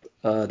rates of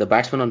the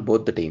batsmen on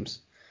both the teams,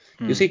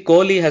 you Hmm. see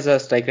Kohli has a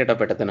strike rate of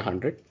better than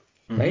 100,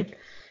 Mm-hmm. right?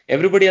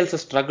 Everybody else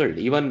has struggled.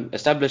 Even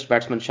established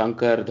batsmen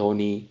Shankar,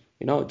 Dhoni,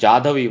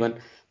 Jadhav even,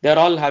 they're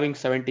all having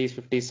 70s,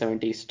 50s,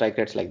 70s strike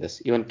rates like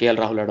this. Even KL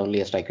Rahul had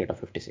only a strike rate of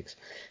 56.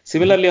 Mm-hmm.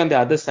 Similarly, on the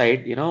other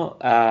side,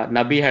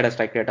 Nabi had a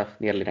strike rate of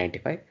nearly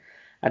 95.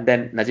 And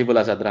then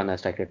Najibullah Zadran has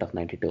a strike rate of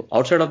 92.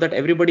 Outside of that,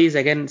 everybody is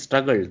again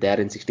struggled. They are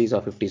in 60s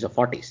or 50s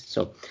or 40s.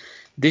 So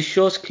this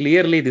shows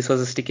clearly this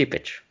was a sticky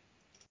pitch.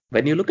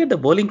 When you look at the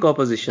bowling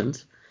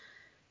compositions,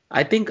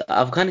 I think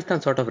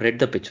Afghanistan sort of read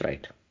the pitch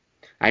right.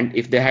 And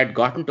if they had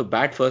gotten to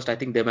bat first, I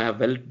think they may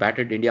have well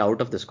batted India out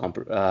of this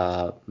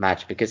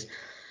match because,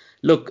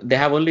 look, they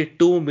have only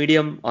two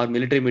medium or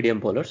military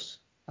medium bowlers,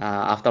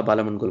 Aftab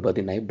Alam and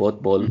Gulbuddin Naib,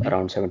 both bowl Mm-hmm.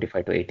 around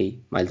 75 to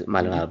 80 mile an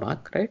Mm-hmm. hour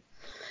mark, right?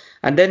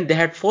 And then they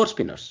had four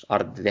spinners, or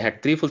they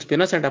had three full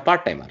spinners and a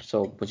part timer.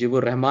 So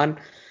Mujibur Rahman,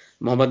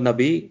 Mohammad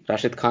Nabi,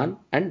 Rashid Khan,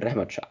 and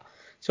Rahmat Shah.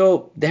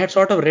 So they had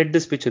sort of read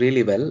this pitch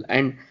really well.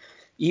 And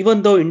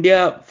even though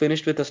India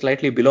finished with a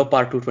slightly below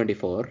par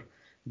 224,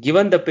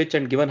 given the pitch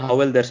and given how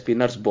well their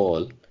spinners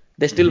bowl,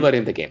 they still Mm-hmm. were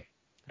in the game,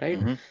 right?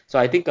 Mm-hmm. So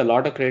I think a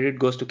lot of credit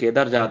goes to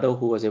Kedar Jadhav,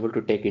 who was able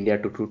to take India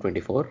to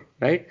 224,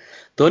 right?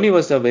 Dhoni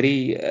was a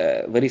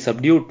very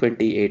subdued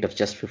 28 of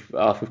just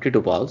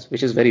 52 balls,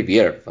 which is very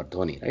weird for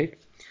Dhoni, right?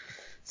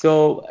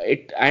 So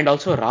it, and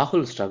also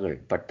Rahul struggled,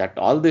 but that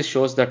all this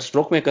shows that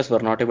stroke makers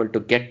were not able to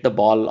get the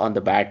ball on the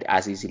bat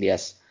as easily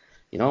as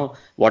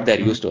what they're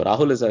Mm-hmm. used to.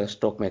 Rahul is a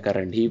stroke maker,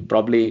 and he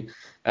probably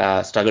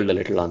struggled a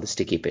little on the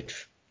sticky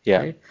pitch, Yeah.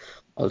 right?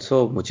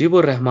 Also,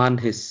 Mujibur Rahman,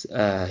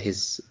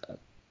 his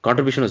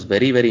contribution was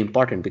very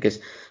important because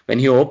when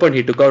he opened,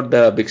 he took out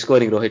the big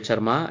scoring Rohit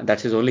Sharma.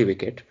 That's his only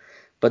wicket.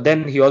 But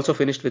then he also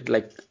finished with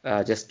like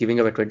just giving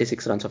away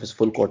 26 runs of his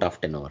full quota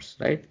of 10 overs,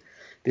 right?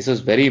 This was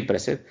very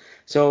impressive.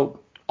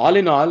 So all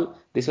in all,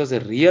 this was a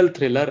real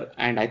thriller,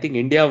 and I think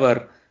India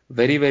were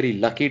very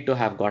lucky to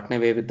have gotten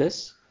away with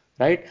this,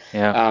 right?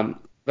 Yeah.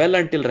 Well,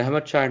 until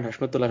Rahmat Shah and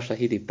Hashmatullah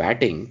Shahidi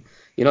batting,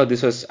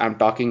 this was, I'm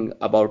talking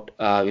about,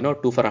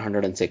 2 for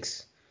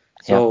 106.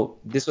 Yeah. So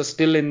this was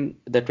still in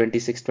the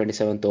 26th,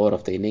 27th over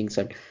of the innings,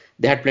 and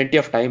they had plenty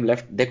of time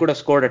left. They could have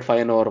scored at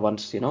 5 over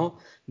once,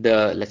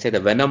 let's say the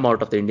venom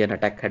out of the Indian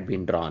attack had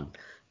been drawn.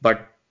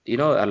 But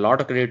a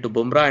lot of credit to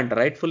Bumrah, and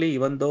rightfully,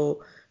 even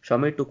though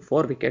Shami took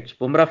 4 wickets,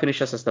 Bumrah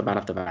finishes as the man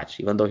of the match,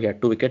 even though he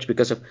had 2 wickets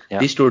because of Yeah.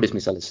 these two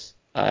dismissals,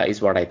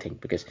 is what I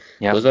think, because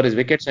Yeah. those were his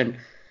wickets, and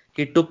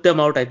he took them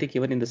out, I think,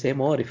 even in the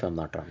same over, if I'm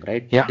not wrong,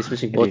 right? Yeah.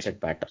 Dismissing both Indeed. set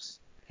batters.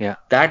 Yeah.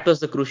 That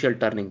was the crucial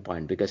turning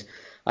point because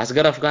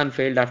Asghar Afghan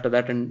failed after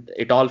that, and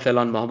it all fell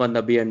on Mohammad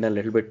Nabi and a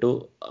little bit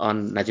too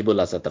on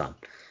Najibullah Zadran.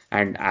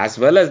 And as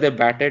well as they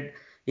batted,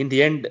 in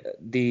the end,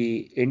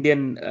 the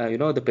Indian,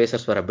 the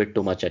Pacers were a bit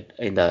too much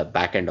in the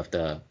back end of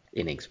the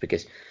innings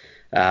because,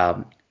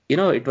 um,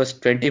 it was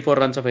 24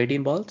 runs of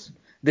 18 balls.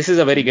 This is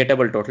a very Mm-hmm.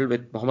 gettable total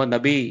with Mohammad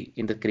Nabi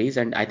in the crease,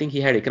 and I think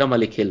he had Ikram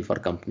Ali Khill for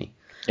company.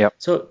 Yep.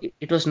 So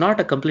it was not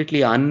a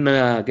completely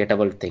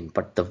ungettable thing,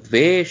 but the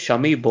way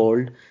Shami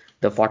bowled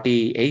the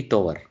 48th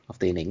over of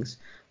the innings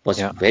was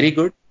Yeah. very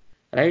good,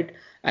 right?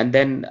 And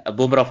then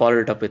Bumrah followed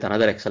it up with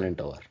another excellent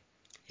over.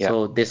 Yeah.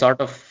 So they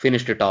sort of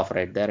finished it off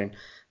right there, and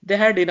they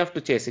had enough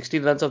to chase.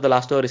 16 runs of the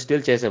last over is still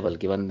chaseable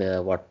given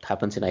what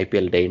happens in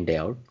IPL day in day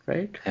out,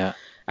 right? Yeah.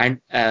 And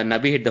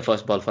Nabi hit the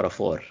first ball for a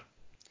four.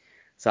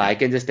 So I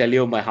can just tell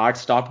you, my heart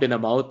stopped in a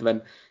mouth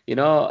when he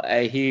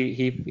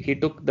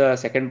took the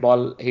second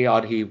ball. He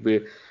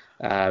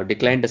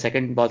declined the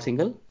second ball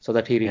single so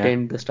that he Yeah.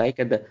 retained the strike.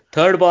 And the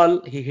third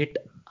ball he hit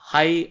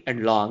high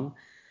and long,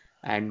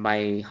 and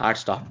my heart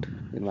stopped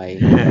in my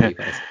body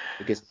for a second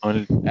because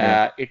Only,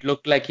 yeah. it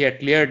looked like he had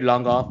cleared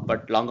long off,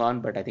 but long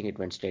on. But I think it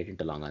went straight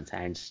into long on's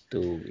hands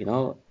to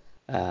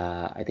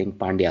I think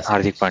Pandya's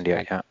Hardik hands.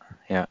 Pandya. Yeah.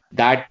 Yeah.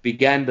 That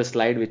began the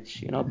slide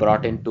which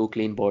brought in two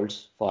clean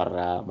bowls for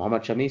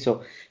Mohammad Shami.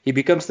 So he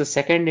becomes the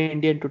second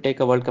Indian to take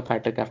a World Cup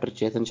hat trick after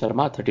Chetan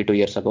Sharma 32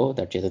 years ago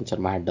that Chetan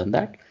Sharma had done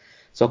that.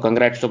 So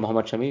congrats to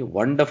Mohammad Shami.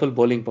 Wonderful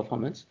bowling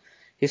performance.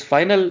 His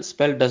final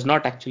spell does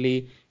not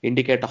actually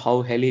indicate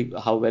how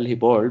well he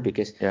bowled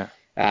because Yeah.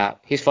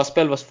 his first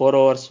spell was 4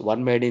 overs,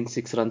 one made in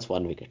 6 runs,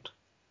 one wicket.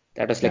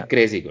 That was Yeah. like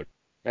crazy good,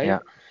 Yeah.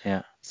 right?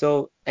 Yeah.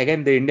 So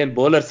again, the Indian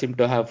bowlers seem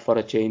to have, for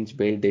a change,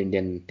 bailed the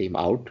Indian team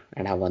out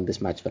and have won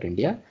this match for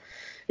India.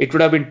 It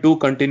would have been two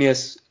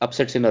continuous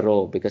upsets in a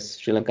row because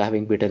Sri Lanka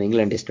having beaten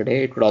England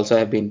yesterday. It would also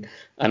have been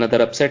another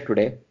upset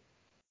today.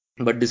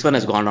 But this one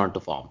has Yeah. gone on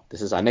to form.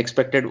 This is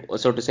unexpected,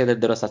 so to say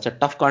that there was such a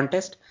tough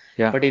contest.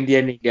 Yeah. But in the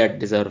end, India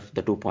deserve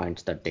the 2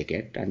 points that they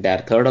get. And they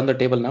are third on the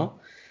table now,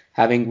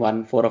 having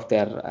won four of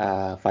their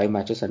five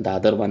matches. And the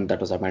other one that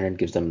was abandoned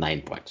gives them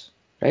 9 points,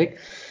 right?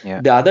 Yeah.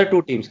 The other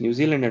two teams, New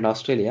Zealand and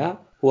Australia,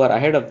 who are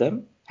ahead of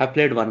them, have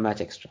played one match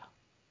extra.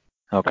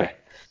 Okay. Right.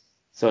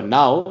 So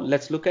now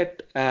let's look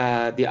at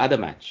the other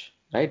match,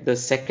 right? The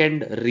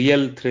second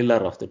real thriller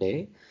of the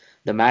day,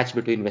 the match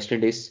between West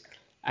Indies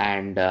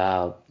and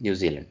New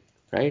Zealand,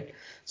 right?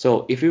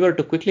 So if we were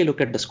to quickly look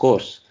at the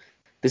scores,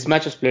 this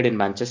match was played in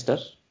Manchester,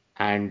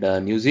 and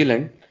New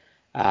Zealand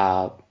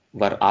uh,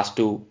 were asked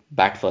to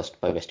bat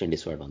first by West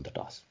Indies who had won the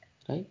toss,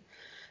 right?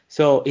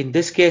 So in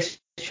this case,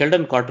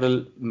 Sheldon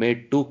Cottrell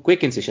made two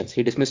quick incisions.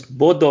 He dismissed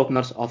both the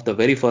openers of the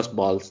very first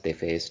balls they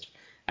faced,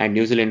 and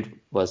New Zealand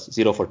was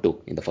 0 for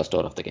 2 in the first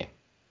over of the game,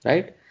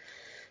 right?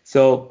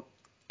 So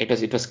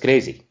it was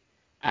crazy,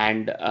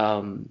 and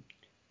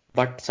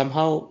but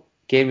somehow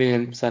Kane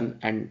Williamson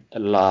and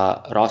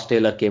Ross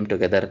Taylor came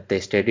together. They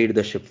steadied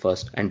the ship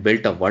first and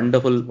built a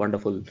wonderful,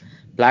 wonderful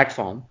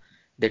platform.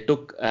 They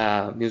took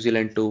New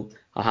Zealand to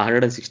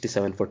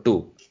 167 for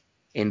 2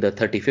 in the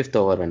 35th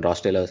over when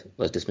Ross Taylor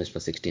was dismissed for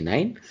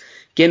 69.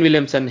 Kane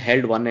Williamson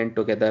held one end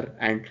together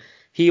and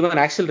he even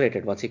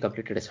accelerated once he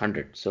completed his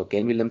 100. So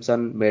Kane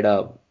Williamson made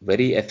a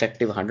very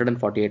effective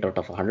 148 out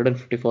of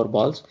 154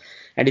 balls.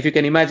 And if you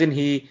can imagine,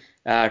 he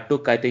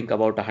took, I think,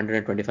 about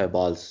 125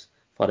 balls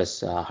for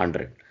his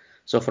 100.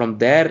 So from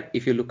there,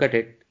 if you look at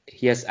it,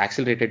 he has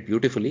accelerated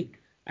beautifully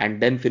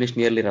and then finished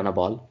nearly run a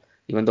ball.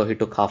 Even though he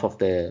took half of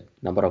the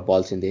number of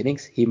balls in the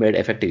innings, he made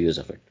effective use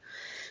of it.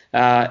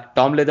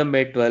 Tom Latham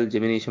made 12,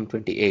 Jimmy Neesham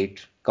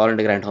 28, Colin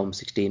de Grandhomme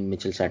 16,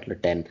 Mitchell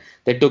Santler 10.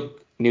 They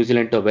took New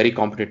Zealand to a very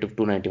competitive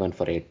 291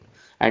 for 8.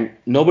 And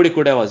nobody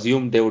could have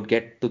assumed they would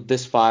get to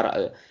this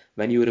far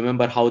when you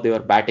remember how they were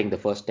batting the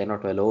first 10 or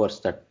 12 overs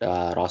that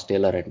Ross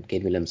Taylor and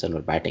Kane Williamson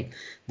were batting.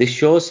 This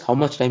shows how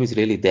much time is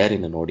really there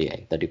in an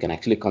ODI, that you can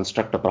actually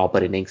construct a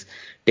proper innings,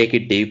 take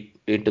it deep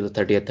into the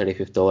 30th,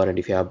 35th over, and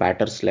if you have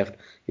batters left,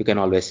 you can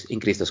always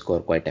increase the score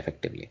quite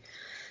effectively.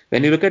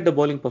 When you look at the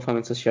bowling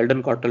performances,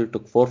 Sheldon Cottrell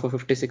took 4 for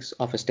 56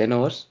 of his 10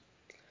 overs.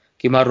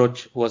 Kemar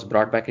Roach, who was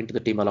brought back into the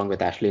team along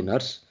with Ashley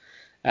Nurse.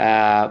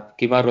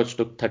 Kemar Roach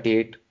took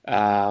 38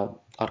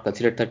 or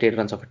considered 38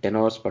 runs of 10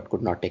 overs but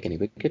could not take any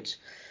wickets.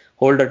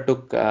 Holder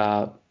took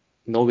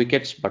no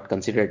wickets but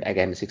considered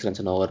again 6 runs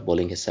an over,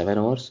 bowling his 7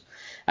 overs.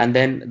 And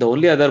then the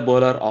only other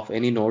bowler of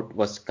any note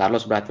was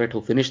Carlos Brathwaite,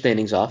 who finished the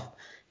innings off.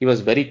 He was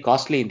very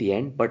costly in the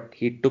end, but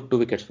he took 2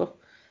 wickets for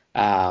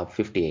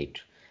 58.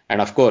 And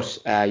of course,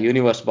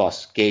 Universe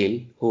boss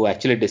Gale, who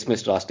actually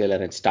dismissed Ross Taylor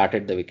and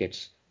started the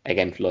wickets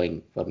again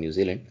flowing for New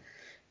Zealand,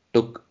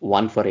 took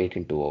 1 for 8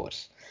 in 2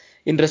 overs.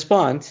 In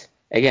response,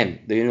 again,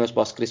 the Universe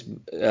boss Chris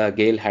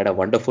Gale had a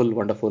wonderful,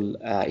 wonderful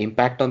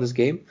impact on this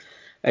game.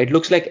 It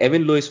looks like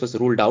Evan Lewis was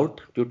ruled out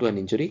due to an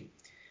injury.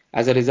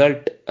 As a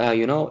result,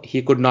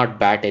 he could not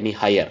bat any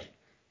higher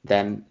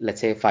than,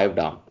 let's say, 5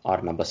 down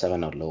or number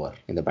 7 or lower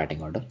in the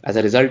batting order. As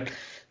a result,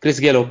 Chris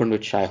Gale opened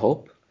with Shai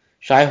Hope.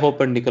 Shai Hope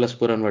and Nicholas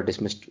Pooran were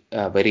dismissed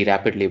very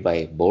rapidly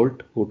by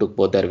Bolt, who took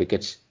both their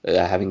wickets,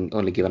 having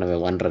only given away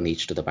 1 run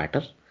each to the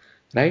batter.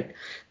 Right?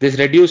 This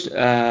reduced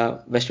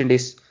West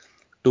Indies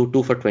to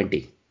 2 for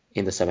 20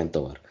 in the seventh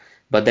over.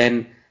 But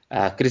then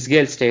Chris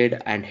Gale stayed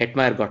and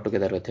Hetmeyer got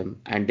together with him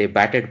and they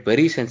batted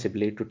very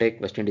sensibly to take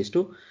West Indies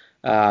to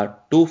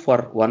 2 for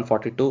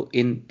 142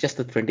 in just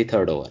the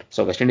 23rd over.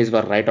 So West Indies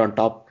were right on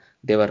top,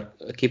 They were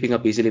keeping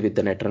up easily with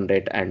the net run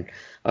rate and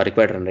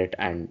required run rate,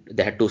 and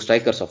they had two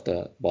strikers of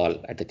the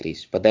ball at the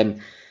crease. But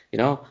then,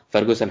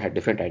 Ferguson had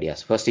different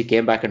ideas. First, he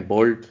came back and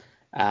bowled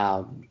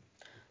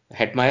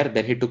Hetmeyer.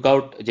 Then he took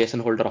out Jason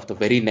Holder off the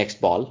very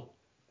next ball,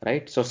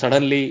 right? So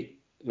suddenly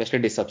West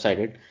Indies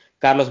subsided.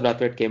 Carlos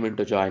Brathwaite came in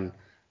to join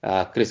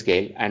Chris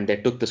Gale, and they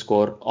took the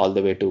score all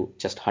the way to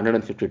just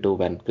 152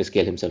 when Chris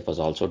Gale himself was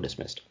also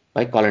dismissed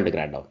by Colin de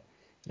Grandhomme,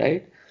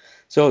 right?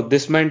 So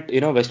this meant,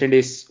 West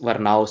Indies were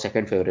now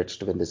second favorites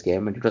to win this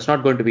game, and it was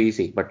not going to be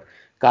easy. But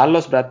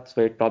Carlos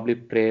Brathwaite probably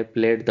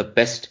played the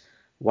best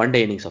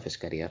one-day innings of his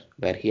career,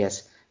 where he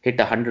has hit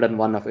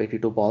 101 of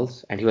 82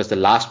 balls, and he was the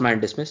last man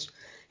dismissed.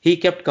 He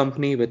kept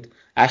company with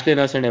Ashley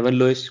Nurse and Evan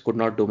Lewis. Could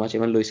not do much.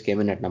 Evan Lewis came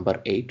in at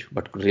number 8,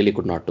 but really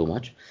could not do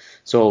much.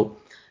 So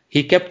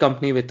he kept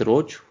company with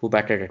Roach, who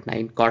batted at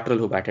 9, Cottrell,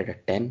 who batted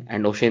at 10,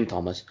 and O'Shane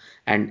Thomas.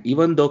 And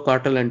even though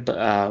Cottrell and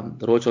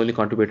Roach only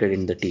contributed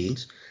in the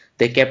teens,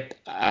 they kept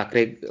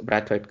Carlos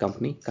Brathwaite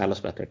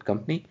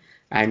company,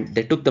 and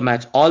they took the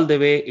match all the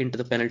way into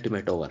the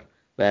penultimate over,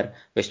 where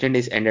West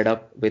Indies ended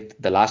up with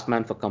the last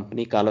man for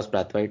company, Carlos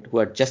Brathwaite, who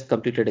had just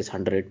completed his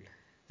 100,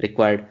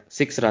 required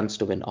 6 runs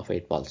to win off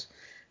 8 balls.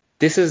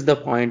 This is the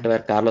point where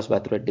Carlos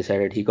Brathwaite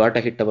decided he got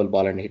a hittable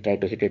ball and he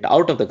tried to hit it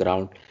out of the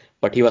ground,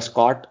 but he was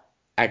caught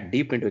at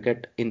deep mid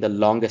wicket in the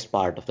longest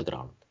part of the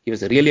ground. He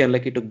was really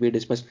unlucky to be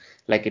dismissed,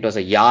 like it was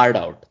a yard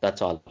out,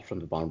 that's all, from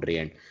the boundary.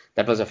 And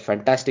that was a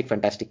fantastic,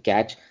 fantastic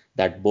catch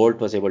that Bolt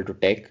was able to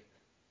take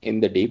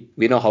in the deep.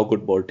 We know how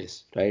good Bolt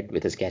is, right,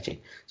 with his catching.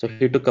 So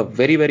he took a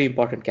very, very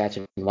important catch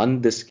and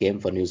won this game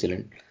for New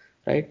Zealand,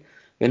 right?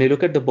 When you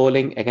look at the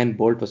bowling, again,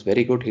 Bolt was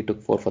very good. He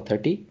took 4 for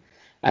 30.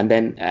 And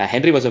then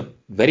Henry was a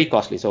very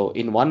costly. So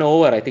in 1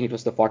 over, I think it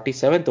was the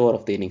 47th over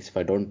of the innings, if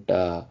I don't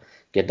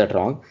get that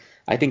wrong.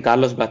 I think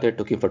Carlos Brathwaite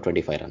took him for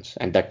 25 runs,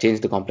 and that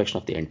changed the complexion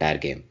of the entire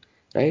game,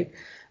 right?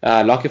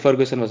 Lockie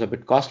Ferguson was a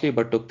bit costly,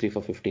 but took 3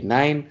 for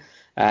 59.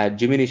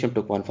 Jimmy Neesham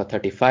took 1 for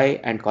 35,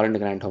 and Colin de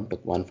Grandhomme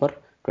took 1 for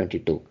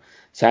 22.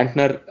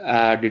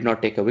 Santner did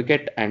not take a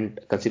wicket and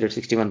considered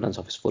 61 runs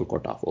of his full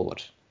quota of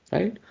overs,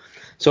 right?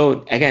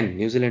 So again,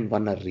 New Zealand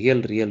won a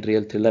real, real,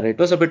 real thriller. It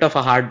was a bit of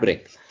a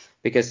heartbreak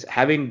because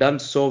having done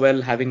so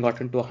well, having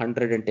gotten to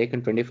 100 and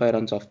taken 25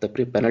 runs off the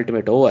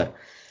penultimate over,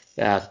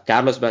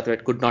 Carlos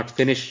Brathwaite could not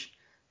finish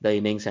the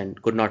innings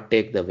and could not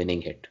take the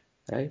winning hit.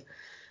 Right.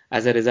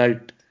 As a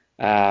result,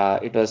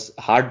 it was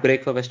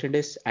heartbreak for West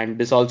Indies, and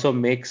this also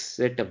makes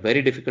it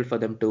very difficult for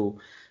them to,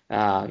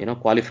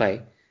 qualify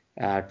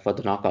for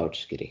the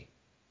knockouts, Giri.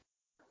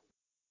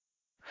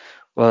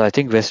 Well, I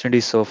think West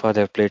Indies so far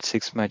they've played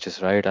 6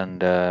 matches, right? And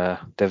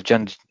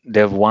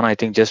they've won I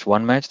think just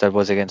one match that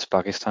was against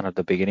Pakistan at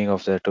the beginning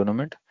of the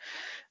tournament.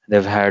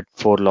 They've had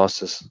 4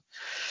 losses.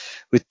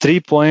 With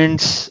 3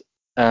 points,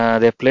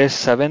 they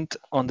placed seventh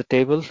on the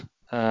table.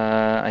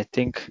 I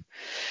think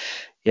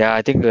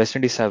West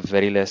Indies have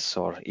very less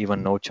or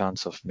even no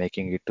chance of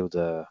making it to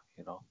the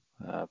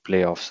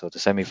playoffs or the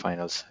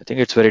semi-finals. I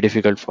think it's very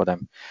difficult for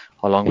them,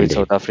 along with Indeed.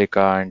 South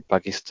Africa and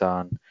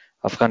Pakistan.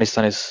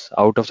 Afghanistan is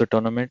out of the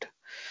tournament,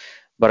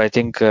 but I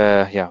think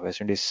West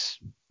Indies,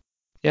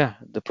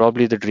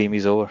 probably the dream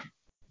is over.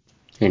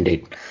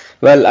 Indeed.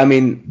 Well, I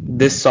mean,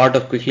 this sort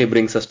of quickly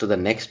brings us to the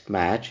next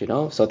match,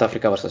 South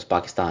Africa versus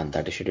Pakistan,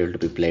 that is scheduled to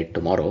be played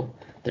tomorrow,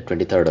 the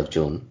 23rd of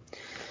June.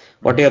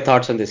 What are Mhm. your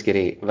thoughts on this,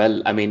 Giri?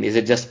 Well, I mean, is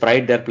it just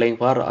pride they're playing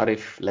for, or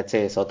if, let's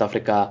say, South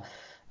Africa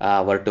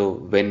were to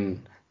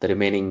win the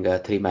remaining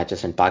 3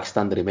 matches and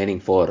Pakistan the remaining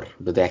 4,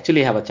 do they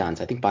actually have a chance?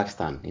 I think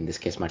Pakistan, in this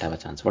case, might have a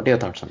chance. What are your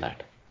thoughts on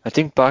that? I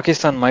think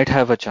Pakistan might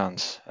have a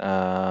chance,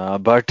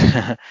 but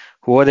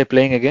who are they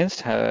playing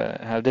against?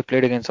 Have they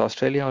played against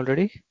Australia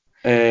already?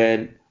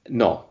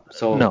 No.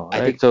 So No, I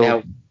right? think they So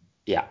have,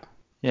 yeah.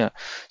 yeah,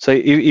 so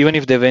even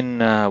if they win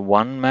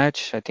one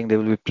match, I think they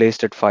will be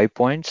placed at 5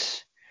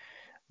 points,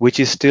 which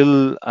is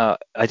still,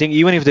 I think,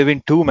 even if they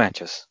win 2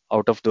 matches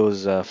out of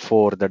those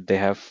 4 that they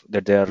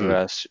are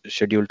Hmm.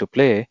 scheduled to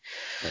play,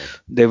 Right.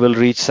 they will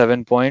reach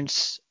 7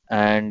 points.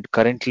 And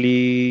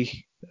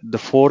currently, the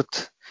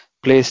fourth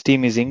place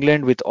team is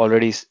England with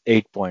already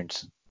 8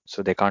 points,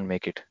 so they can't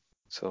make it.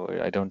 So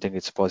I don't think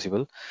it's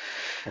possible.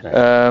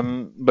 Right.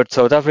 But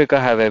South Africa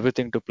have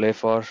everything to play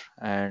for,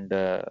 and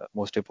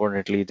most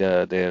importantly,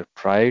 their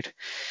pride.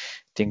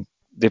 I think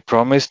they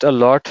promised a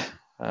lot,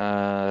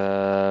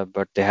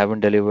 but they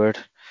haven't delivered.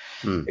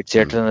 Hmm. It's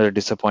yet Hmm. another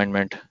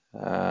disappointment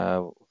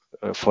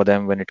for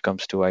them when it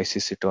comes to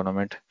ICC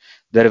tournament.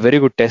 They're a very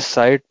good test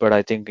side, but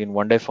I think in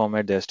one-day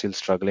format they're still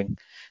struggling.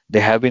 They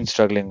have been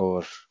struggling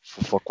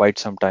for quite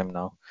some time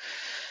now.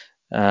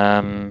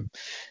 Um,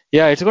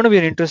 yeah, it's going to be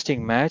an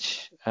interesting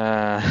match.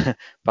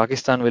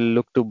 Pakistan will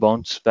look to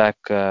bounce back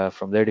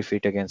from their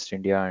defeat against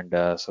India,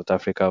 and South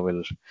Africa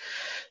will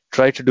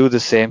try to do the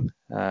same.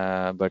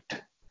 But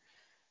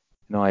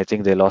I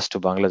think they lost to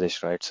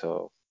Bangladesh, right?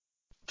 So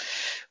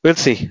we'll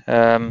see.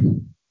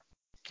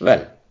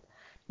 Well,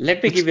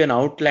 let me It's give you an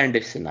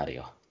outlandish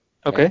scenario,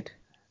 okay. right?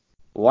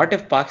 What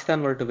if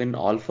Pakistan were to win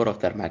all 4 of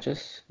their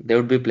matches? They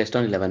would be placed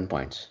on 11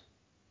 points.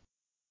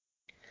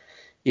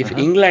 If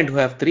Uh-huh. England, who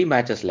have 3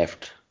 matches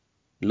left,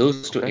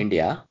 lose to Okay.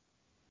 India,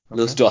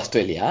 lose Okay. to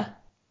Australia,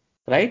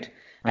 right,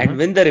 and Uh-huh.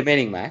 win the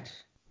remaining match,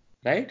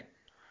 right,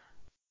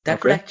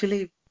 that would Okay.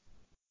 actually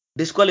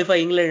disqualify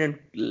England and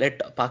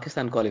let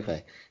Pakistan qualify.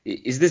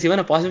 Is this even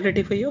a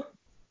possibility for you?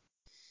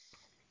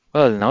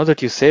 Well, now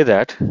that you say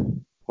that,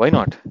 why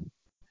not?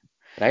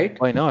 Right?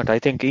 Why not? I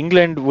think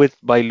England, with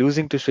by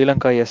losing to Sri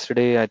Lanka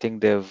yesterday, I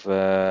think they've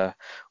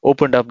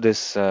opened up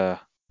this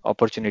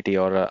opportunity,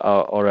 or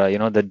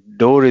the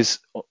door is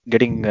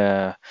getting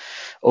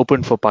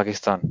open for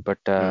Pakistan. But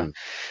Hmm.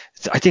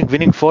 I think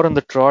winning four on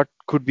the trot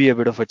could be a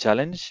bit of a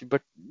challenge.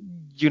 But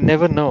you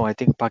never know. I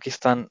think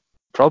Pakistan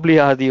probably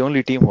are the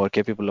only team who are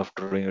capable of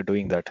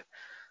doing that.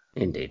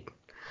 Indeed.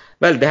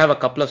 Well, they have a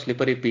couple of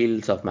slippery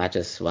fields of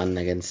matches, one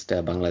against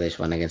Bangladesh,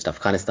 one against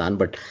Afghanistan.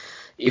 But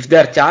if they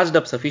are charged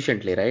up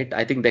sufficiently, right,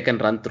 I think they can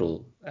run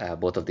through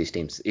both of these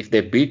teams. If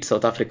they beat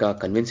South Africa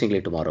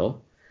convincingly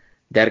tomorrow,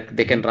 they Hmm.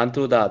 can run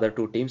through the other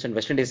two teams, and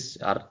West Indies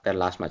are their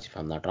last match, if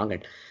I'm not wrong.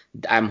 And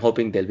I'm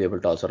hoping they'll be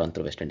able to also run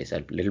through West Indies.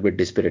 A little bit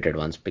dispirited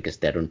ones because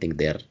they don't think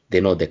they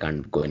know they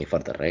can't go any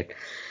further, right?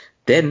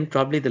 Then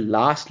probably the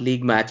last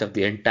league match of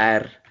the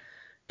entire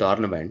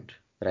tournament,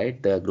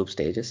 right? The group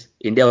stages,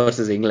 India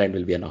versus England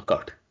will be a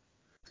knockout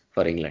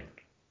for England,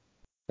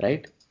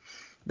 right?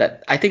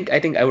 That I think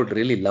I would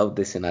really love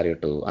this scenario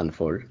to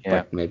unfold, Yeah.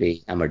 but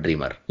maybe I'm a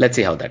dreamer. Let's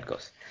see how that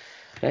goes,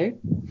 right?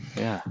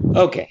 Yeah.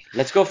 Okay,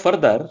 let's go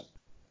further.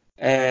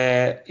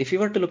 If you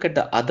were to look at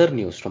the other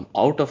news from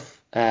out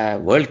of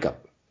World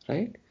Cup,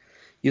 right?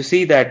 You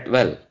see that,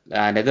 well,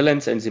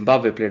 Netherlands and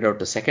Zimbabwe played out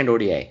the second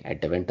ODI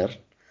at Deventer.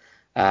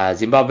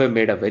 Zimbabwe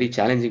made a very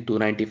challenging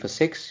 290 for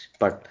six,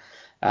 but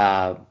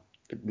uh,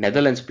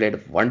 Netherlands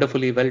played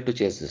wonderfully well to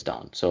chase this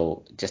down.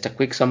 So, just a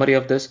quick summary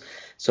of this.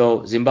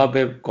 So,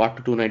 Zimbabwe got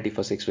to 290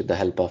 for six with the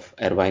help of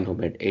Erwin, who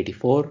made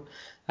 84,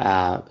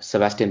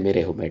 Sebastian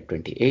Mire, who made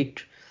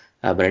 28,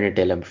 Brendan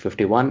Taylor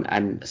 51,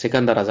 and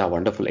Sikandar Raza,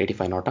 wonderful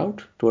 85 not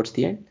out towards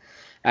the end.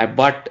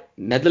 But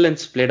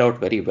Netherlands played out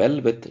very well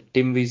with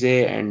Tim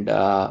Wiese and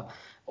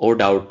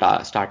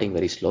O'Dowd starting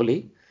very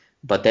slowly.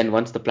 But then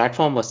once the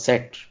platform was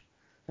set,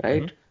 Hmm.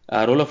 right,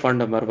 Rolof van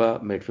der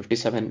Merwe made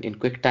 57 in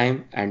quick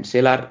time, and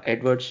Stewart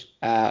Edwards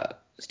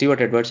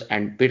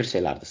and Peter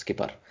Salar, the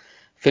skipper,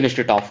 finished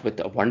it off with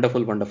a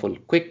wonderful, wonderful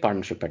quick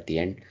partnership at the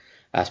end.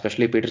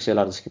 Especially Peter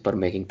Salar, the skipper,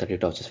 making 30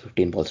 touches,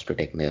 15 balls to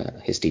take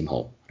his team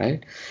home,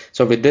 right?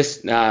 So with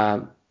this,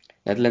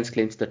 Netherlands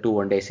claims the 2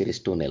 one-day series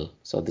 2-0.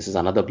 So this is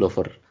another blow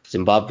for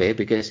Zimbabwe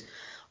because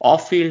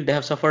off field they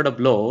have suffered a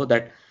blow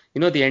that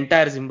the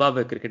entire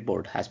Zimbabwe cricket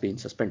board has been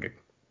suspended,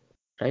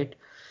 right?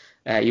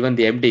 Even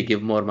the MD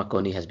Givmore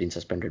Makoni has been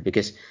suspended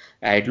because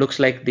it looks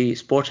like the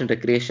Sports and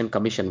Recreation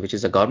Commission, which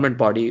is a government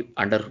body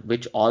under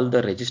which all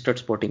the registered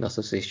sporting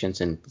associations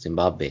in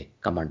Zimbabwe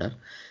come under,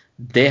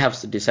 they have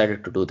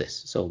decided to do this.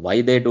 So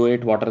why they do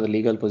it, what are the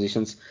legal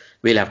positions,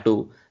 we'll have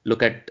to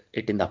look at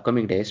it in the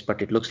upcoming days.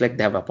 But it looks like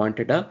they have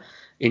appointed a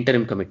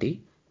interim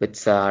committee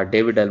with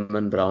David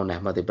Elman Brown,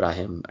 Ahmad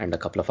Ibrahim, and a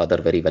couple of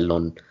other very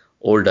well-known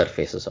older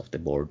faces of the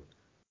board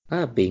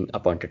being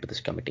appointed to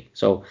this committee.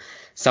 So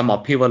some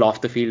upheaval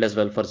off the field as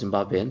well for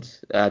Zimbabweans.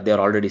 They're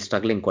already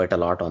struggling quite a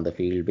lot on the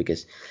field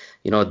because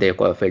they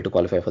failed to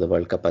qualify for the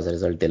World Cup. As a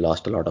result, they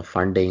lost a lot of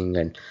funding,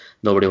 and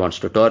nobody wants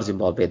to tour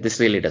Zimbabwe. This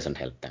really doesn't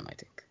help them, I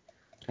think.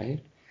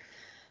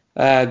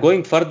 Right.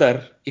 Going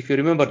further, if you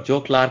remember Joe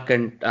Clark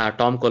and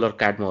Tom Kohler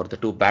Cadmore, the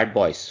two bad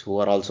boys who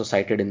are also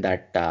cited in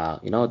that,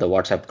 the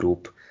WhatsApp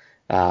group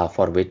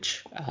for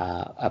which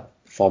a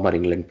former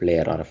England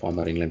player or a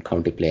former England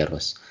county player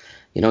was,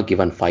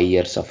 given 5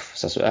 years of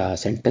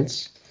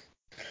sentence,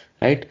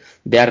 right?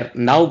 They are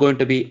now going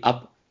to be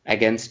up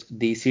against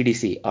the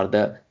CDC, or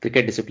the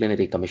Cricket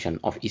Disciplinary Commission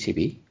of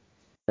ECB,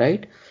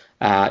 right?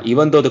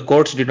 Even though the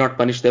courts did not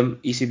punish them,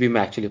 ECB may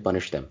actually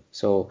punish them.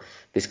 So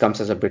this comes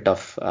as a bit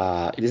of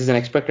this is an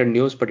expected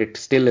news, but it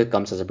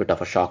comes as a bit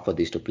of a shock for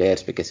these two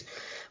players because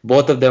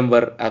both of them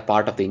were a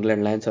part of the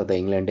England Lions or the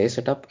England A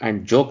setup,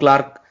 and Joe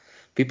Clark,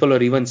 people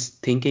are even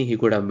thinking he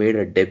could have made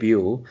a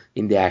debut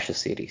in the Ashes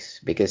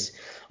series because,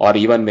 or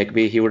even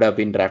maybe he would have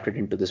been drafted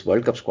into this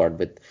World Cup squad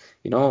with,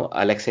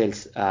 Alex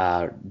Hales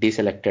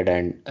deselected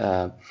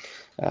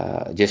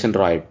and Jason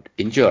Roy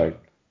injured.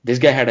 This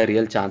guy had a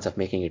real chance of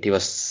making it. He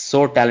was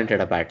so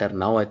talented a batter.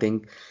 Now I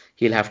think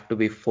he'll have to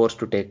be forced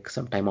to take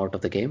some time out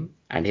of the game,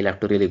 and he'll have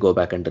to really go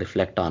back and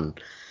reflect on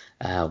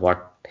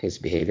what his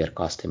behavior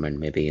cost him, and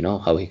maybe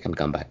how he can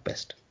come back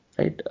best.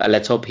 Right?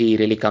 Let's hope he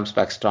really comes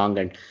back strong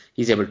and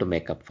he's able to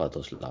make up for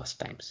those lost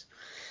times.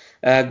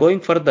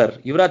 Going further,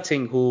 Yuvraj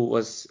Singh, who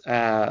was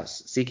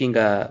seeking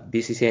a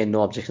BCCI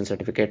no objection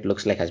certificate,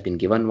 looks like has been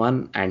given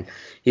one, and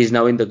he's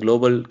now in the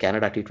Global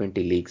Canada T20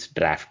 League's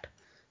draft.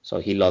 So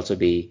he'll also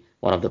be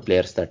one of the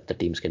players that the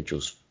teams can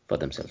choose for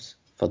themselves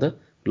for the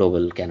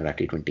Global Canada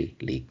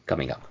T20 League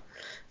coming up.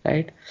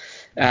 Right.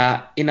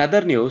 In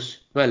other news,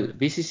 well,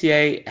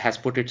 BCCI has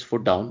put its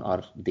foot down,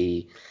 or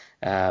the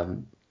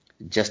um,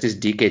 Justice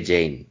DK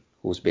Jain,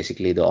 who's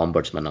basically the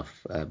ombudsman of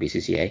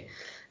BCCI,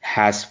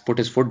 has put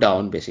his foot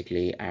down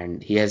basically,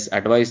 and he has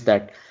advised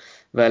that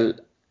Well,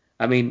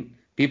 I mean,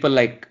 people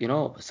like,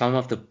 some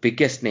of the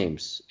biggest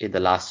names in the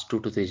last 2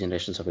 to 3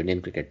 generations of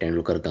Indian cricket,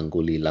 Tendulkar,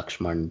 Ganguly,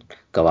 Lakshman,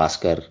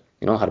 Gavaskar,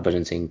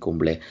 Harbhajan Singh,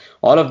 Kumble,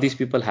 all of these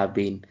people have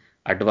been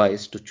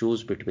advised to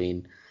choose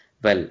between,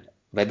 well,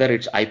 whether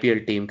it's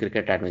IPL team,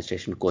 cricket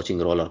administration, coaching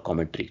role, or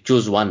commentary.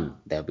 Choose one,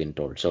 they have been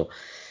told. So,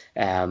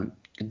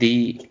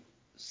 the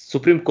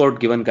Supreme Court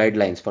given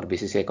guidelines for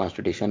BCCI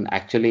constitution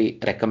actually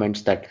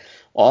recommends that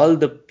all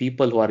the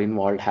people who are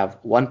involved have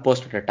one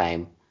post at a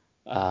time,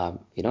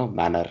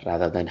 manner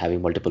rather than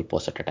having multiple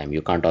posts at a time.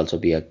 You can't also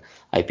be a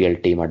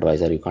IPL team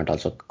advisor. You can't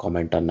also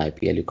comment on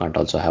IPL. You can't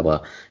also have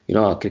a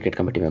cricket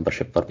committee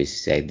membership for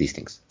BCCI. These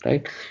things,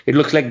 right? It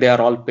looks like they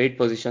are all paid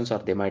positions,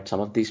 or some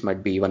of these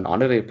might be even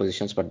honorary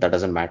positions, but that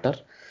doesn't matter.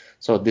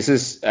 So this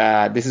is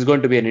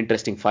going to be an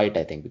interesting fight,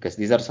 I think, because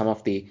these are some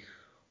of the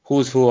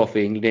who's who of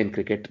Indian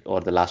cricket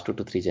over the last 2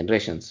 to 3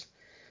 generations.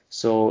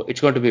 So it's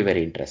going to be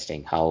very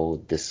interesting how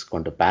this is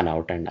going to pan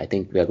out, and I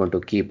think we are going to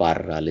keep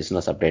our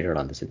listeners updated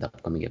on this in the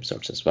upcoming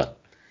episodes as well,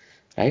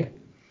 right?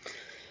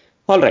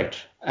 All right.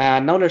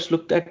 Now let's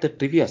look at the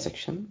trivia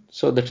section.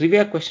 So the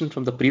trivia question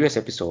from the previous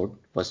episode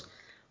was,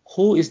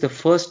 who is the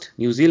first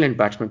New Zealand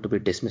batsman to be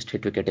dismissed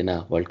hit wicket in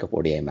a World Cup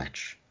ODI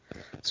match?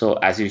 So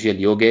as usual,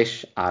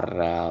 Yogesh,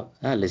 our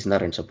listener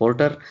and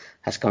supporter,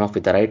 has come up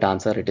with the right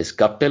answer. It is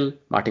Guptill,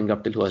 Martin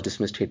Guptill, who was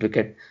dismissed hit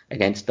wicket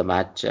against the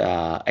match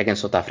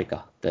against South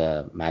Africa,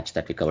 the match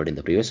that we covered in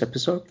the previous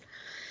episode.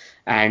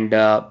 And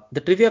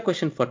the trivia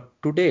question for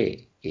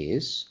today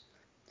is,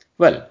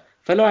 well,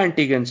 fellow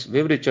Antiguans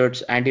Viv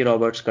Richards, Andy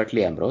Roberts,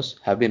 Curtly Ambrose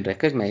have been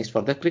recognized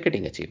for their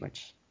cricketing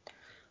achievements.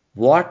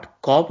 What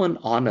common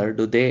honor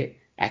do they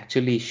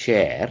actually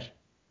share?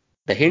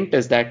 The hint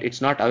is that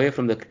it's not away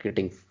from the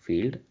cricketing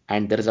field,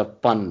 and there is a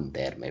pun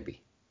there,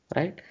 maybe,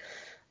 right?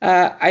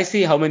 I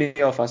see how many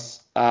of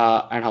us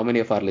and how many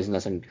of our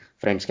listeners and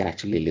friends can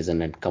actually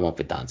listen and come up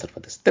with the answer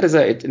for this.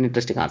 It's an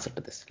interesting answer to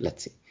this.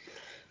 Let's see.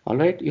 All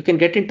right, you can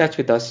get in touch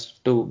with us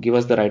to give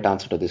us the right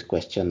answer to this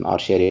question or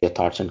share your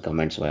thoughts and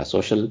comments via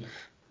social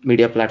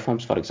media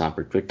platforms, for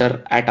example,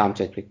 Twitter at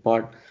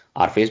armchaircrickpod,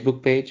 our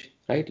Facebook page,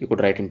 right? You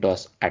could write into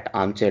us at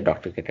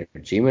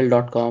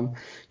armchair.cricket@gmail.com.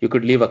 You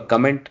could leave a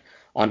comment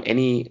on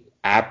any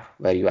app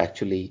where you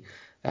actually,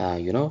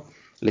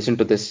 listen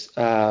to this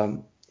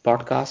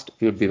podcast.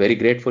 We would be very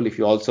grateful if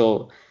you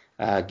also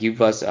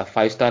give us a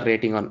 5-star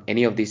rating on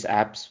any of these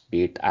apps,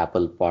 be it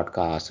Apple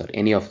Podcasts or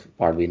any of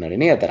Podbean or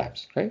any other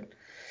apps, right?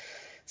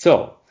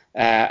 So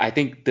I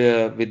think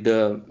with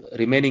the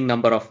remaining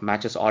number of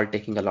matches all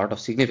taking a lot of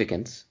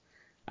significance,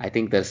 I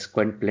think there's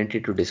quite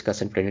plenty to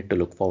discuss and plenty to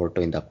look forward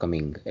to in the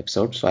upcoming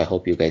episodes. So I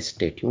hope you guys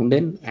stay tuned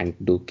in and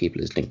do keep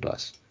listening to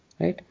us.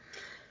 Right?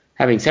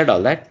 Having said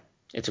all that,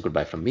 it's a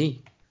goodbye from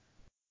me.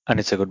 And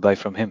it's a goodbye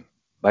from him.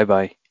 Bye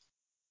bye.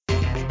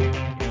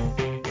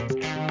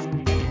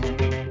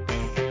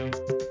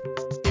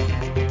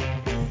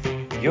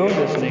 You're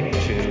listening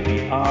to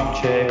the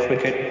Armchair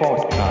Cricket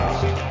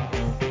Podcast.